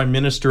 It's the Prime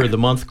Minister of the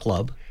Month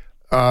Club.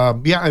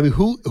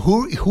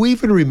 Who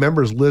even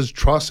remembers Liz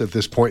Truss at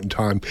this point in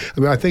time?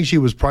 I think she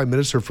was prime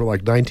minister for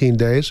like 19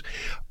 days.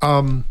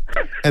 And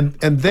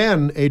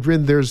then,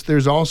 Adrian,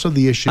 there's also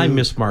the issue. I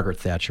miss Margaret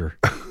Thatcher.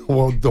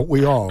 Well, don't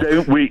we all?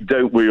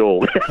 Don't we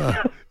all?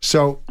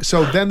 So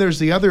then there's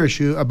the other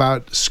issue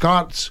about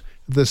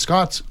the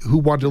Scots who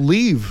want to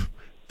leave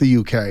the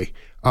UK.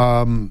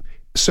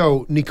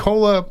 So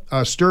Nicola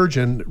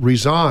Sturgeon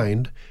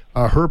resigned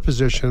her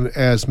position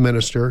as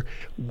minister.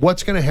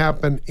 What's going to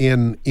happen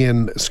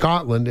in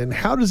Scotland, and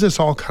how does this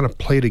all kind of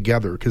play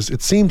together? Because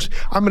it seems,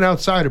 I'm an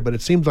outsider, but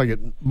it seems like it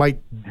might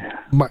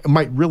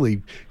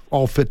really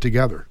all fit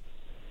together.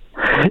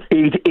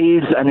 It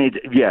is, and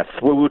yes,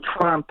 we'll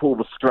try and pull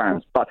the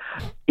strands, but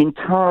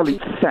entirely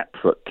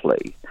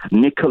separately,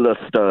 Nicola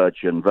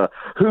Sturgeon,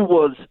 who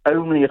was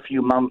only a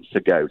few months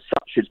ago,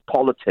 such as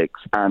politics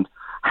and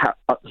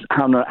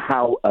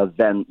how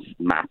events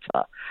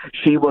matter.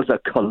 She was a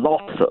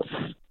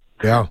colossus.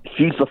 Yeah.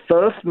 She's the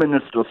first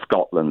minister of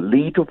Scotland,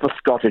 leader of the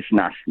Scottish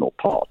National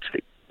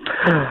Party.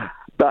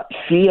 But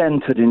she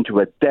entered into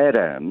a dead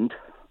end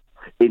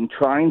in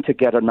trying to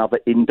get another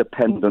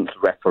independence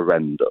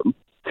referendum,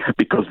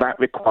 because that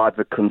required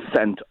the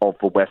consent of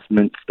the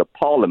Westminster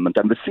Parliament,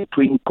 and the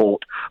Supreme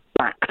Court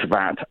backed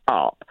that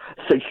up.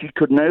 So she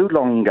could no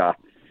longer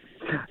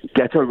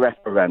get a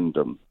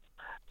referendum.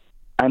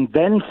 And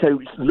then, so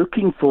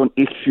looking for an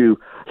issue,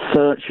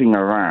 searching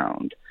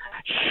around,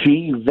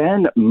 she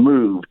then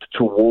moved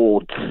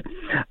towards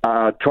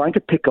trying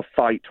to pick a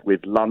fight with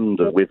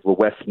London, with the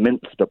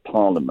Westminster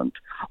Parliament,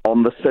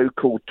 on the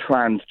so-called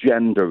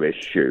transgender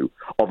issue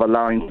of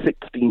allowing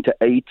 16 to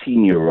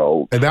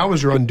 18-year-olds. And that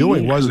was your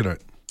undoing, wasn't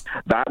it?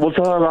 That was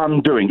her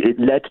undoing. It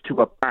led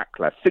to a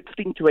backlash.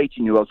 16 to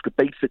 18-year-olds could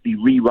basically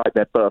rewrite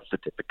their birth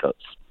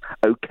certificates.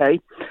 Okay?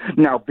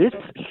 Now,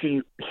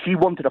 she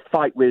wanted to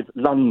fight with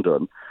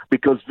London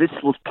because this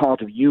was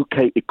part of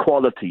UK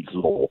equalities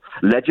law,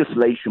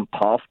 legislation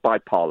passed by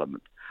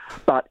Parliament.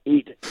 But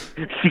she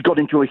got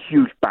into a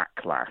huge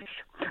backlash.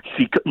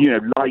 She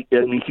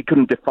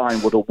couldn't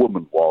define what a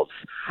woman was.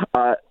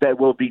 There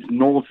were these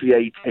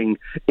nauseating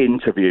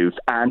interviews,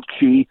 and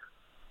she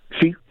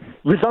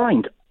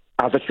resigned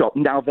as a shock.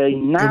 It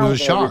was a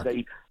shock.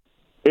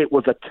 It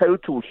was a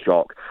total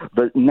shock.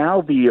 But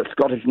now the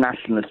Scottish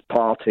Nationalist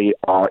Party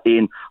are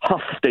in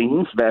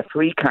hustings. They're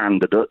 3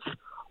 candidates.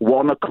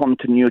 One a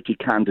continuity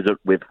candidate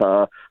with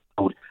her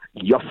called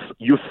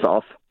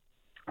Yusuf,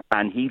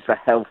 and he's the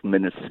health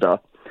minister.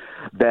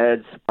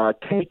 There's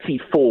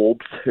Katie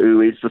Forbes,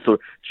 who is the sort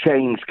of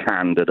change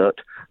candidate,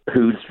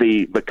 who's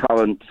the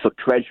current sort of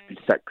Treasury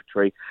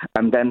Secretary,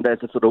 and then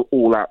there's a sort of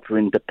all-out for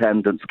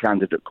independence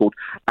candidate called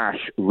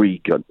Ash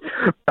Regan.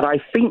 But I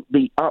think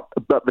the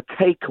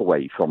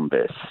takeaway from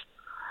this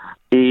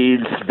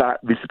is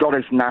that the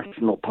Scottish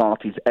National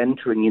Party is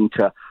entering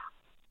into,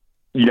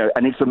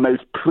 and it's the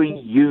most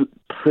pro-EU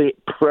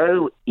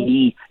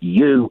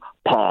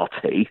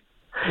party,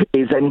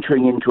 is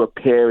entering into a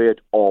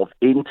period of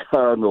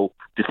internal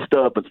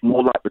disturbance,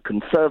 more like the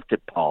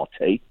Conservative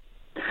Party,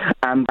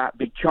 and that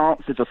the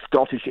chances of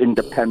Scottish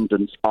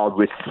independence are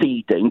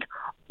receding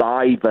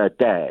by the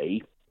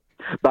day.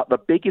 But the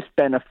biggest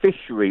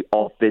beneficiary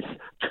of this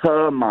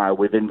turmoil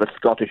within the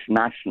Scottish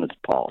Nationalist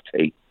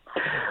Party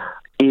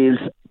is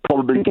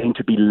probably going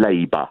to be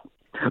Labour,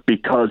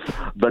 because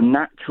the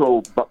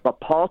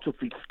part of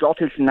the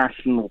Scottish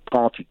National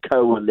Party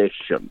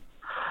coalition,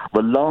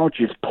 the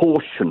largest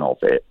portion of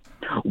it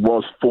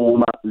was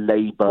former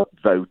Labour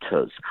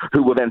voters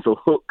who were then sort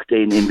of hooked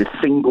in the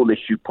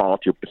single-issue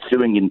party of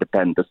pursuing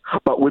independence,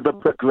 but with a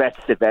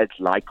progressive edge,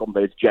 like on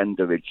those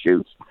gender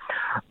issues.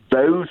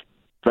 Those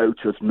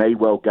voters may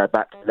well go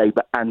back to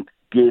Labour and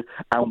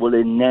will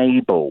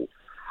enable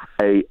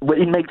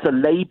it makes a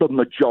Labour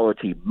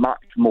majority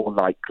much more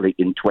likely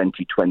in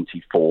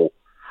 2024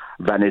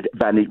 than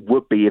it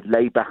would be if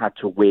Labour had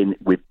to win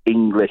with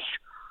English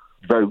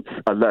votes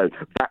alone.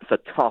 That's a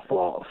tough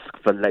ask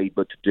for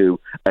Labour to do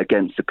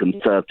against the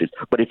Conservatives.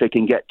 But if they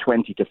can get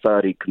 20 to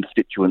 30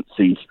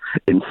 constituencies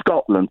in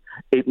Scotland,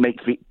 it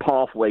makes the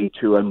pathway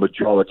to a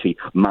majority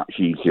much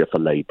easier for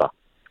Labour.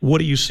 What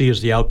do you see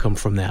as the outcome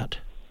from that?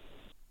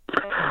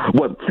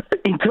 Well,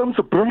 in terms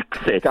of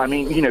Brexit,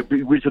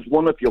 which is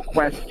one of your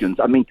questions,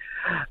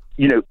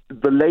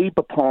 the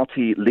Labour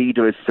Party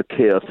leader is Sir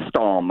Keir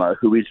Starmer,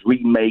 who is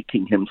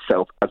remaking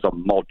himself as a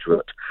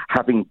moderate,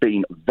 having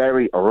been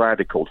very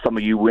radical. Some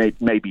of you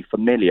may be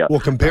familiar. Well,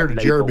 compared to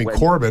Jeremy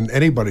Corbyn,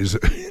 anybody's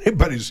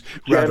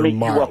rather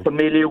mild. You are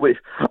familiar with,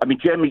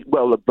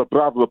 the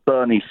brother of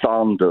Bernie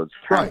Sanders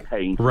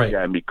campaigned for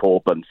Jeremy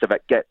Corbyn, so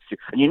that gets you.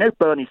 And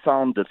Bernie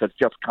Sanders has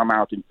just come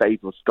out in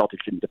favour of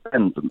Scottish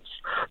independence.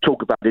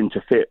 Talk about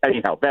interfere.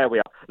 Anyhow, there we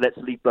are. Let's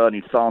leave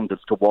Bernie Sanders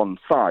to one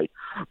side.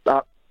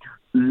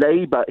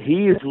 Labour,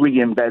 he is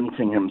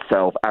reinventing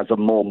himself as a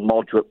more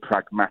moderate,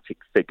 pragmatic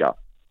figure.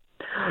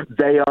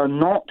 They are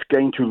not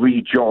going to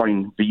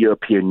rejoin the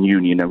European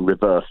Union and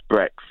reverse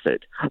Brexit,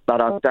 but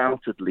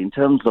undoubtedly, in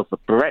terms of the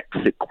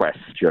Brexit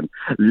question,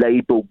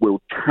 Labour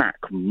will tack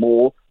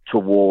more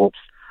towards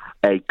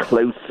a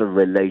closer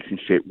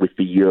relationship with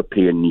the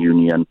European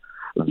Union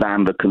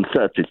than the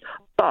Conservatives.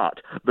 But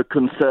the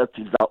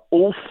Conservatives are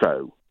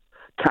also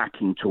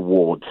tacking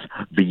towards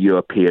the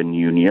European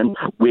Union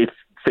with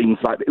things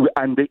like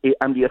and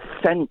the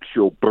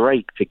essential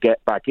break to get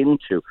back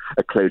into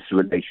a closer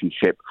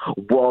relationship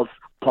was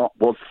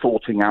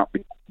sorting out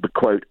the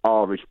quote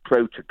Irish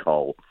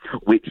protocol,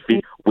 which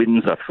the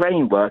Windsor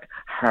framework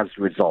has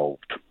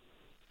resolved.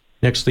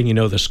 Next thing you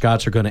know, the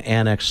Scots are going to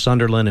annex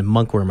Sunderland and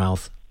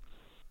Monkwearmouth.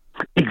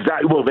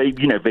 Exactly. Well, they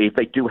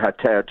do have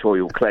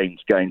territorial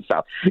claims going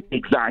south.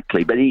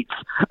 Exactly. But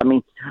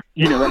and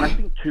I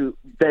think too,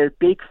 there are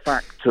big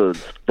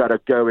factors that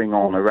are going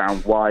on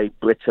around why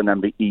Britain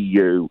and the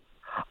EU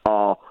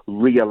are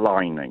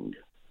realigning.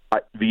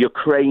 The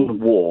Ukraine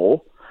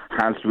war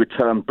has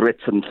returned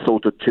Britain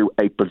sort of to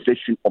a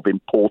position of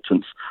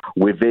importance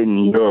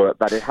within Europe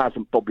that it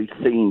hasn't probably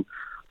seen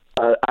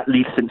at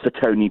least since the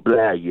Tony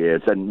Blair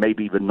years, and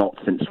maybe even not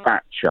since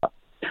Thatcher.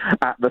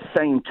 At the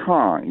same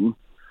time,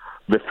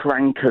 the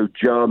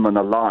Franco-German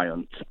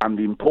alliance and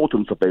the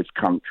importance of those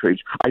countries,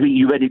 I think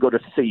you really got to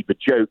see the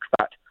joke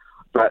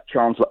that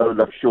Chancellor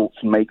Olaf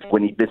Scholz makes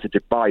when he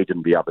visited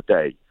Biden the other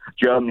day.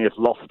 Germany has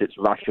lost its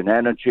Russian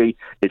energy,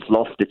 it's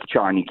lost its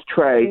Chinese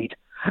trade,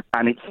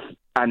 and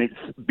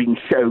it's been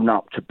shown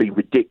up to be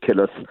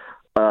ridiculous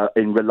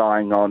in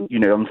relying on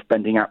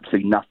spending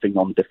absolutely nothing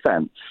on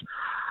defence.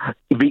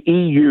 The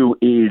EU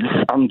is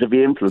under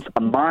the influence,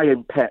 and my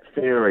pet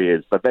theory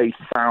is the very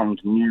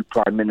sound new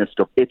Prime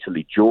Minister of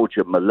Italy,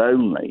 Giorgia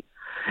Meloni,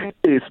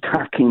 is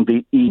tacking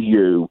the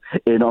EU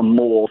in a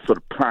more sort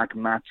of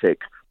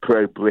pragmatic,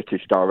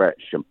 pro-British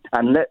direction.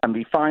 And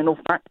the final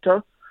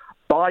factor,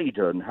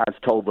 Biden has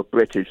told the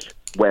British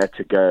where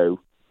to go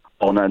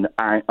on an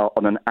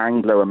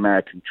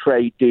Anglo-American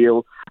trade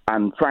deal,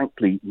 and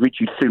frankly,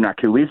 Rishi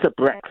Sunak, who is a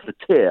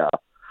Brexiteer,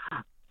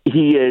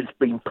 he is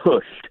being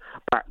pushed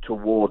back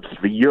towards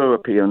the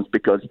Europeans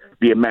because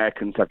the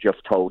Americans have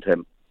just told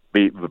him,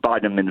 the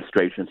Biden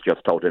administration has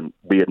just told him,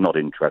 we are not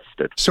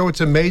interested. So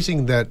it's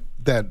amazing that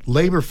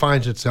Labor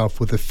finds itself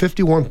with a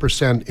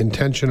 51%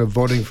 intention of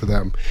voting for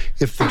them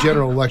if the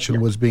general election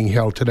was being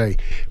held today.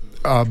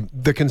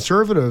 The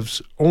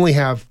Conservatives only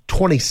have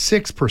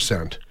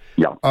 26%.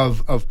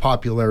 Of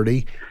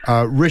popularity.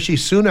 Rishi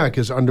Sunak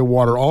is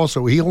underwater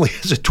also. He only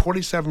has a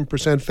 27%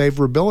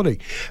 favorability.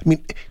 I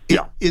mean,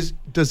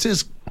 does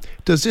this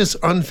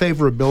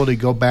unfavorability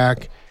go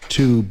back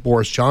to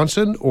Boris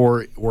Johnson,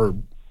 or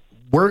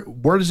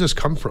where does this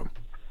come from?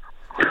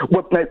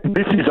 Well,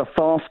 this is a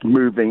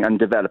fast-moving and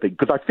developing,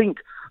 because I think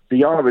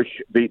the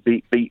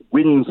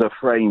Windsor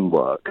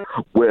framework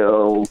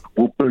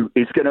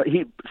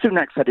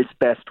Sunak's had his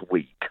best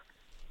week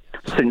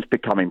since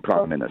becoming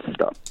Prime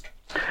Minister.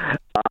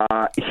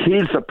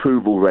 His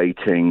approval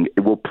rating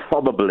will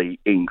probably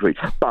increase,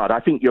 but I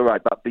think you're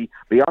right. But the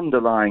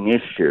underlying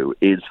issue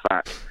is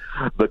that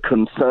the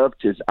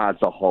Conservatives as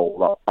a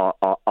whole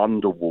are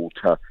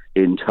underwater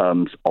in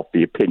terms of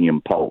the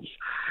opinion polls.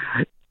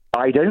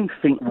 I don't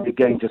think we're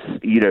going to,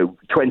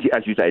 20,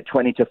 as you say,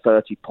 20 to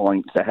 30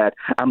 points ahead.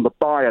 And the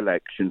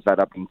by-elections that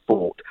have been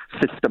fought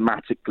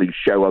systematically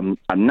show a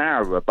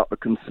narrower, but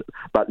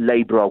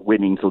Labour are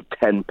winning till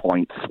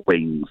 10-point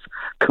swings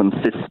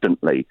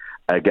consistently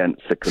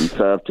against the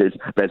Conservatives.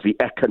 There's the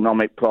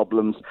economic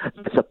problems.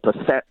 There's a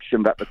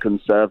perception that the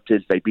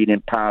Conservatives, they've been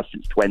in power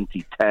since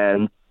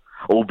 2010,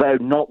 although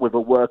not with a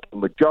working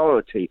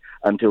majority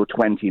until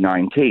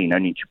 2019,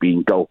 only to be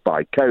engulfed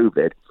by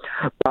COVID,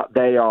 but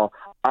they are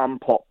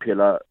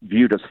unpopular,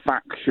 viewed as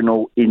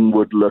factional,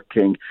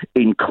 inward-looking,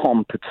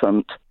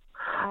 incompetent,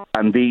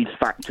 and these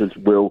factors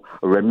will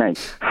remain.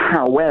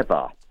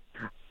 However,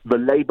 the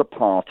Labour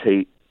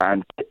Party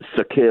and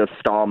Sir Keir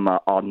Starmer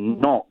are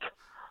not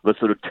the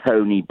sort of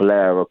Tony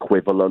Blair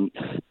equivalents.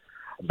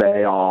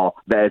 His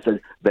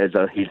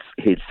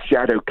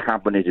shadow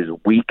cabinet is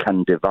weak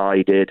and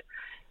divided.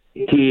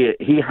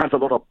 He has a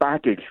lot of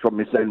baggage from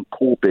his own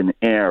Corbyn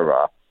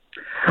era.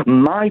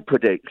 My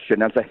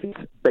prediction,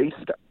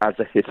 based as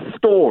a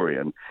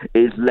historian,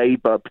 is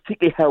Labour,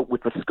 particularly helped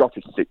with the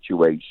Scottish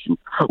situation,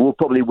 will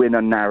probably win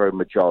a narrow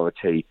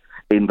majority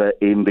in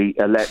the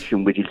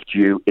election, which is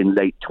due in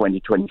late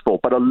 2024.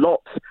 But a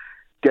lot's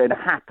going to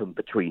happen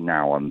between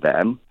now and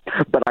then.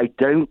 But I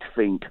think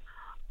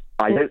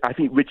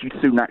Rishi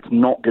Sunak's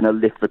not going to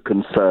lift the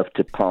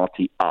Conservative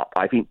Party up.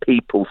 I think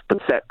people's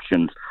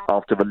perceptions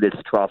after the Liz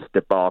Truss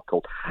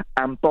debacle,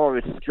 and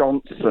Boris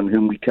Johnson,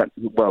 whom we can,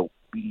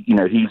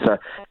 he's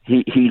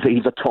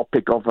a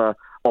topic of a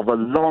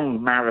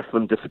long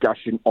marathon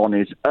discussion on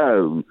his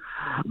own.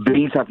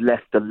 These have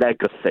left a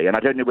legacy, and I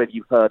don't know whether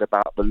you've heard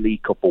about the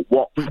leak of the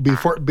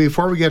WhatsApp.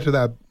 Before we get to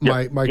that,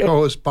 my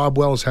co-host Bob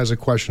Wells has a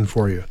question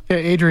for you. Yeah,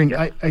 Adrian,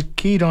 I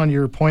keyed on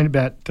your point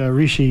about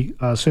Rishi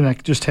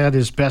Sunak just had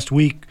his best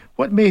week.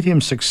 What made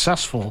him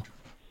successful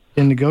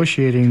in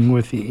negotiating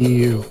with the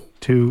EU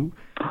to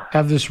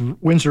have this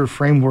Windsor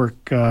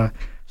framework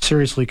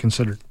seriously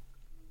considered?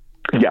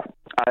 Yeah.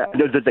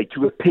 To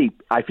repeat,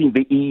 I think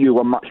the EU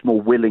are much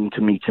more willing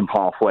to meet him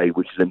halfway,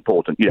 which is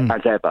important,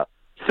 as ever.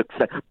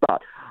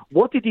 But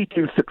what did he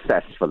do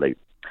successfully?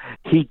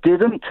 He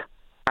didn't,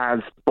 as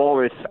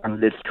Boris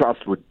and Liz Truss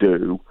would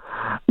do,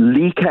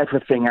 leak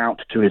everything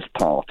out to his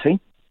party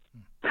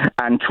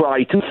and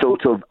try to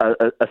sort of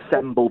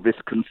assemble this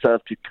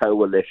Conservative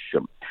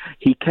coalition.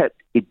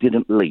 It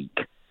didn't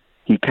leak.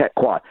 He kept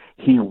quiet.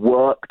 He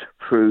worked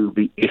through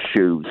the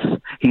issues.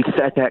 He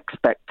set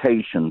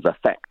expectations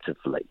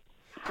effectively.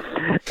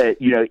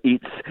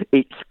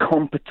 It's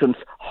competence,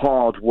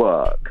 hard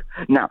work.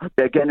 Now,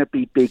 there are going to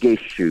be big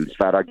issues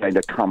that are going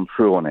to come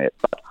through on it,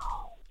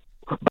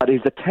 but his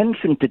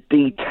attention to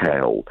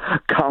detail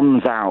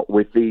comes out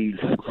with these.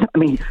 I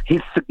mean,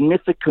 his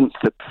significant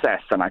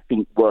success, and I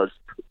think, was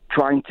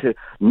trying to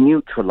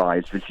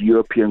neutralise this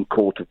European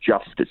Court of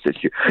Justice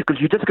issue.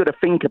 Because you just got to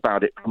think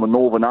about it from a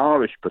Northern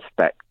Irish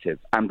perspective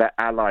and their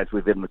allies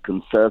within the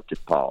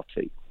Conservative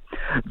Party.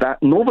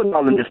 That Northern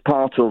Ireland is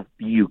part of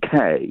the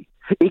UK.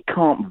 It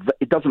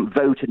doesn't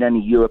vote in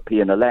any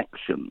European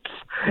elections.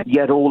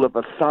 Yet all of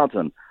a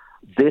sudden,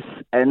 this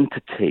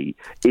entity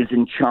is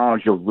in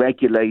charge of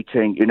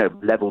regulating,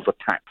 levels of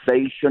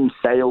taxation,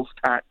 sales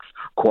tax,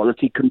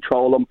 quality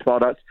control on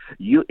products.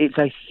 It's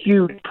a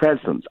huge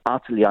presence,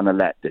 utterly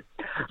unelected.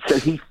 So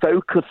he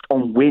focused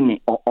on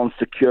on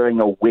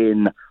securing a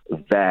win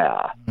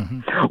there,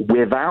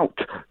 without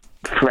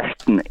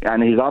threatening.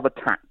 And his other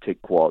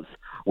tactic was,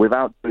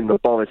 without doing the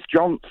Boris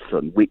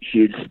Johnson, which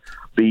is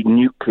the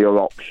nuclear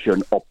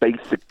option of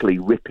basically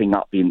ripping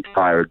up the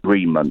entire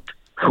agreement,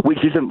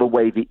 which isn't the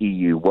way the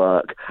EU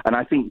work. And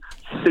I think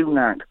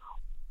Sunak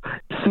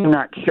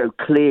showed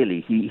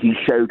clearly, he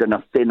showed an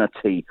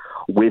affinity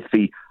with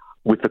the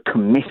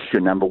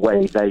Commission and the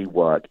way they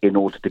work in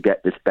order to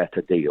get this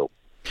better deal.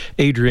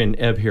 Adrian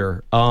Ebb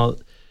here.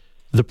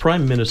 The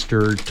Prime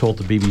Minister told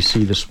the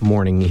BBC this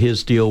morning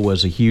his deal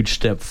was a huge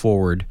step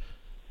forward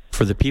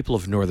for the people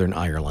of Northern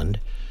Ireland.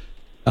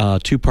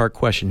 Two-part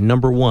question.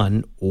 Number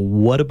one,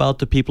 what about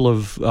the people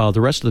of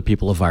the rest of the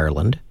people of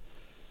Ireland?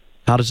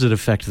 How does it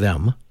affect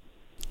them?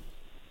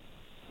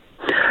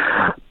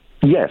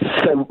 Yes,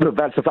 so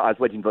that's what I was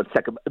waiting for a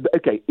second.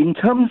 Okay, in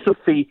terms of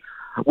the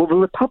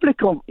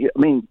Republic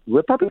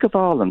of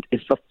Ireland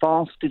is the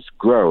fastest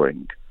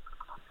growing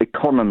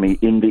economy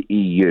in the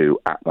EU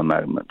at the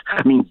moment.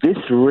 I mean, this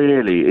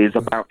really is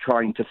about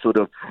trying to sort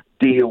of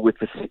deal with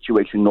the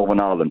situation in Northern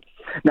Ireland.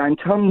 Now, in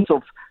terms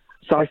of,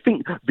 so I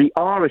think the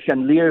Irish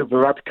and Leo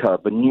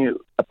Varadkar, the new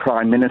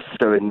Prime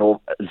Minister in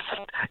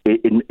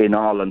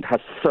Ireland,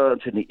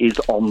 certainly is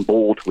on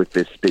board with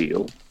this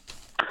deal.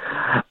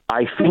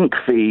 I think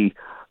it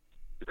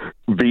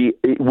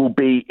will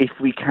be if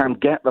we can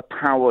get the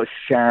power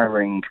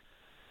sharing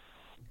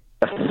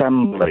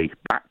assembly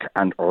back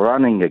and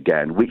running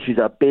again, which is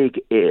a big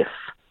if.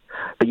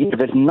 But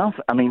there's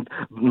nothing. I mean,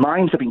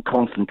 minds have been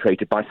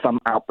concentrated by some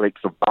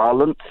outbreaks of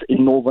violence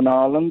in Northern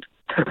Ireland.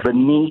 The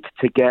need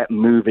to get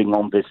moving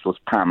on this was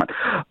paramount.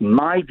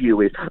 My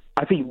view is,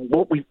 I think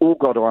what we've all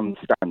got to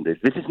understand is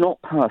this is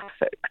not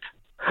perfect,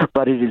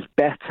 but it is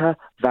better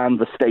than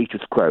the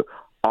status quo.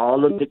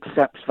 Ireland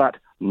accepts that.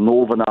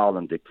 Northern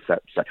Ireland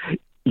accepts that.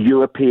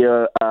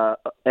 European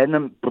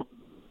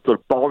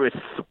Boris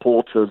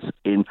supporters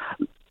in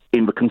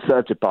the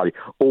Conservative Party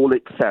all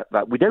accept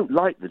that. We don't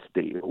like this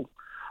deal,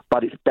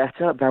 but it's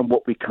better than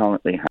what we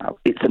currently have.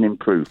 It's an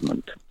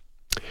improvement.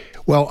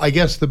 Well, I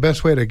guess the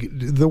best way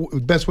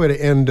to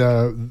end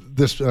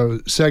this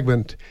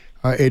segment,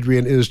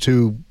 Adrian, is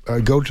to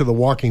go to the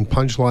walking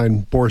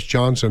punchline, Boris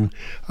Johnson.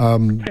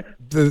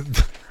 The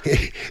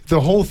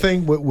whole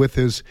thing with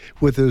the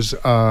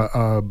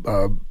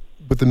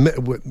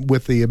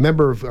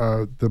member of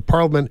the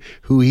Parliament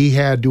who he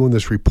had doing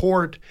this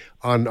report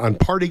on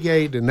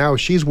Partygate, and now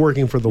she's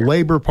working for the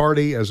Labour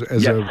Party as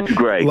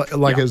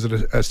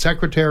a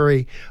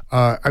secretary.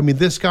 I mean,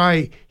 this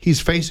guy,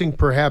 he's facing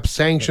perhaps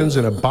sanctions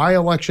in a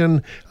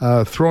by-election,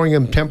 throwing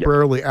him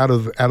temporarily out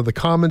of the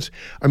Commons.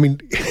 I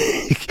mean,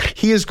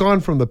 he has gone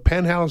from the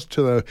penthouse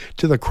to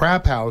the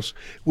crap house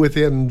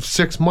within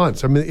 6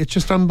 months. I mean, it's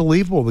just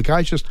unbelievable. The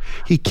guy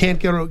he can't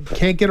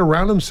get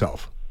around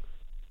himself.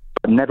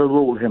 Never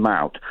rule him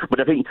out.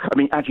 But I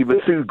mean, actually, the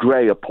Sue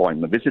Gray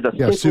appointment, this is a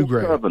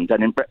civil servant,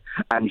 and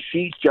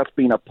she's just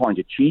been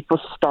appointed Chief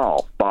of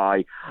Staff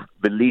by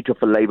the leader of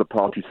the Labour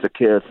Party, Sir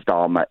Keir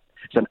Starmer.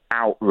 It's an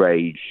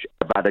outrage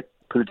about a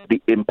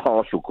politically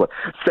impartial court.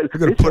 So you're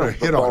going to put a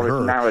hit on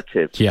her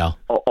narrative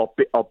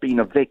of being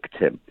a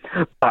victim.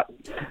 But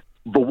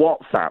the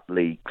WhatsApp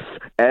leaks,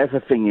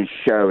 everything is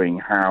showing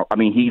how, I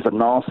mean, he's a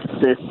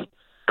narcissist,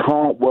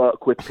 can't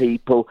work with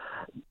people,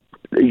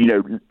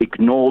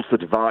 ignores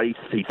advice.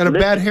 He's and a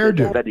bad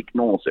hairdo. That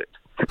ignores it.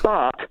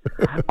 But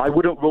I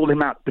wouldn't rule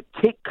him out,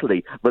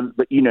 particularly,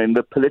 in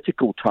the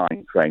political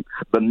time frame.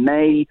 The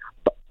May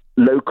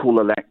local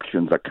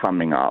elections are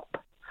coming up.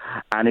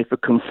 And if the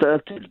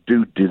Conservatives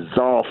do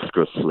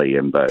disastrously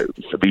in those,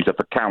 these are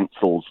for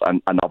councils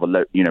and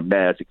other,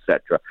 mayors,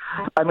 etc.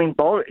 I mean,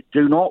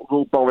 do not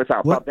rule Boris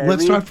out.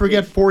 Let's not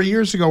forget 4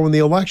 years ago in the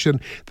election,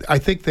 I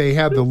think they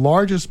had the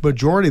largest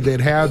majority they'd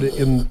had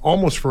in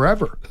almost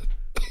forever.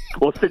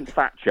 Well, since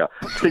Thatcher,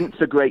 since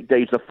the great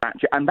days of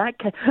Thatcher, and that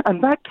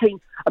came.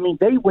 I mean,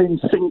 they were in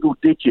single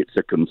digits,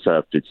 the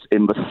Conservatives,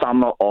 in the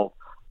summer of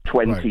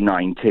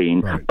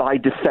 2019. Right. By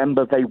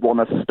December, they won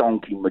a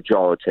stonking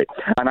majority,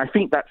 and I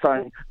think that's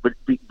the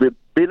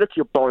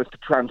ability of Boris to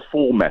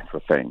transform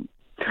everything,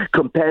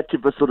 compared to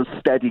the sort of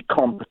steady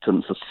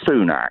competence of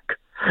Sunak.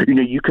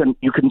 You can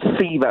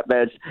see that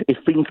if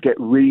things get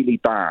really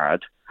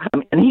bad.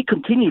 And he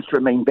continues to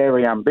remain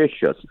very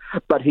ambitious,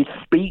 but his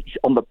speech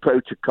on the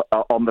protocol,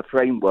 on the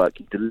framework,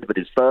 he delivered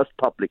his first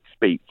public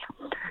speech.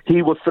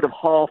 He was sort of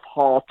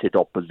half-hearted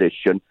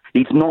opposition.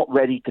 He's not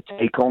ready to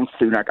take on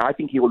Sunak. I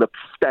think he will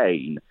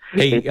abstain.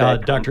 Hey,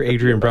 Dr.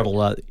 Adrian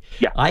Brettel,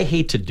 I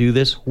hate to do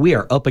this. We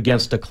are up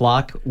against the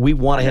clock. We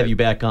want to have you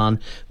back on.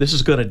 This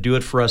is going to do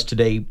it for us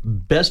today.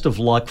 Best of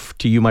luck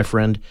to you, my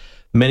friend.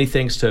 Many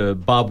thanks to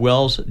Bob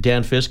Wells,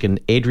 Dan Fisk,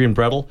 and Adrian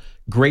Brettel.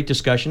 Great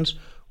discussions.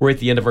 We're at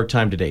the end of our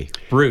time today.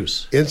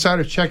 Bruce.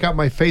 Insiders, check out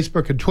my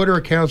Facebook and Twitter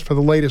accounts for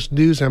the latest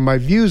news and my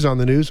views on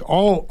the news.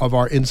 All of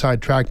our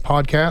Inside Track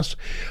podcasts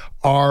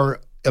are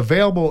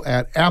available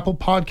at Apple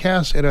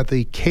Podcasts and at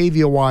the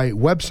KVOI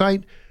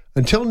website.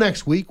 Until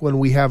next week, when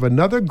we have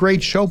another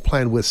great show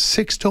planned with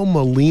Sixto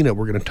Molina,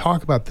 we're going to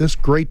talk about this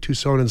great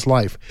Tucsonan's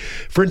life.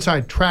 For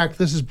Inside Track,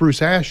 this is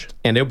Bruce Ash.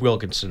 And Ed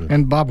Wilkinson.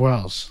 And Bob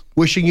Wells.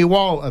 Wishing you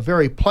all a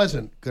very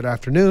pleasant good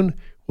afternoon.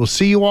 We'll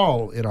see you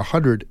all in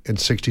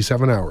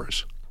 167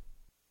 hours.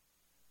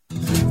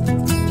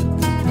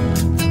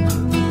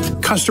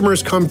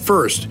 Customers come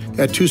first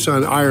at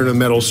Tucson Iron and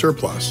Metal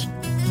Surplus.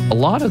 A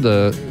lot of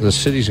the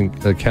cities and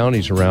the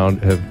counties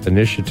around have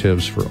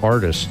initiatives for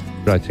artists.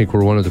 I think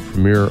we're one of the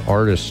premier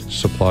artist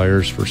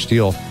suppliers for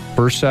steel.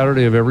 First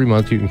Saturday of every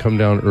month, you can come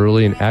down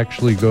early and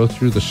actually go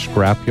through the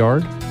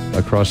scrapyard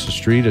across the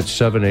street. It's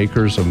 7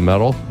 acres of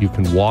metal. You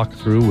can walk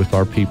through with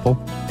our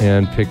people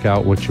and pick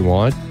out what you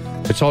want.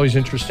 It's always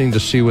interesting to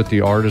see what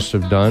the artists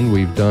have done.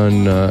 We've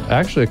done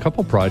actually a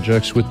couple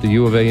projects with the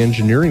U of A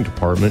engineering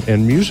department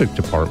and music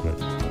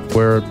department,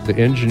 where the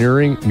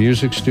engineering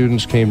music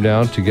students came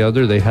down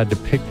together. They had to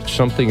pick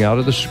something out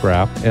of the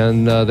scrap,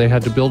 and they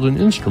had to build an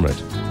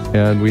instrument.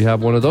 And we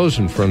have one of those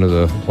in front of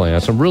the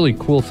plant. Some really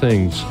cool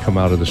things come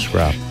out of the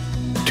scrap.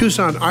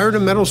 Tucson Iron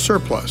and Metal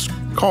Surplus.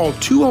 Call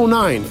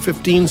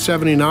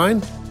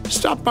 209-1579.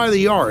 Stop by the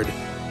yard.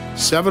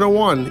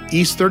 701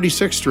 East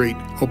 36th Street.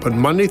 Open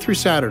Monday through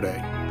Saturday.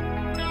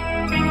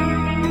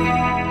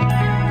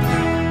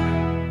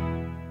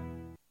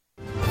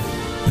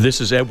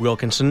 This is Ed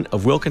Wilkinson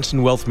of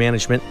Wilkinson Wealth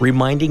Management,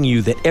 reminding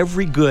you that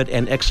every good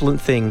and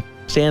excellent thing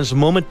stands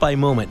moment by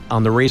moment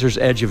on the razor's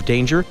edge of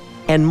danger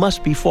and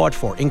must be fought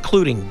for,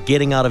 including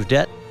getting out of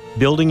debt,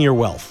 building your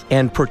wealth,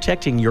 and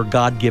protecting your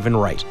God-given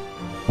right.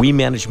 We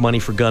manage money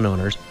for gun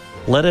owners.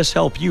 Let us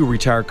help you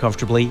retire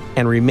comfortably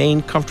and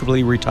remain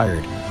comfortably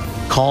retired.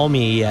 Call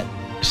me at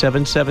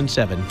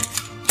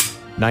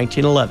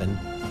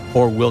 777-1911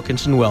 or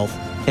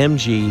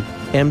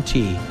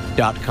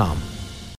WilkinsonWealthMGMT.com.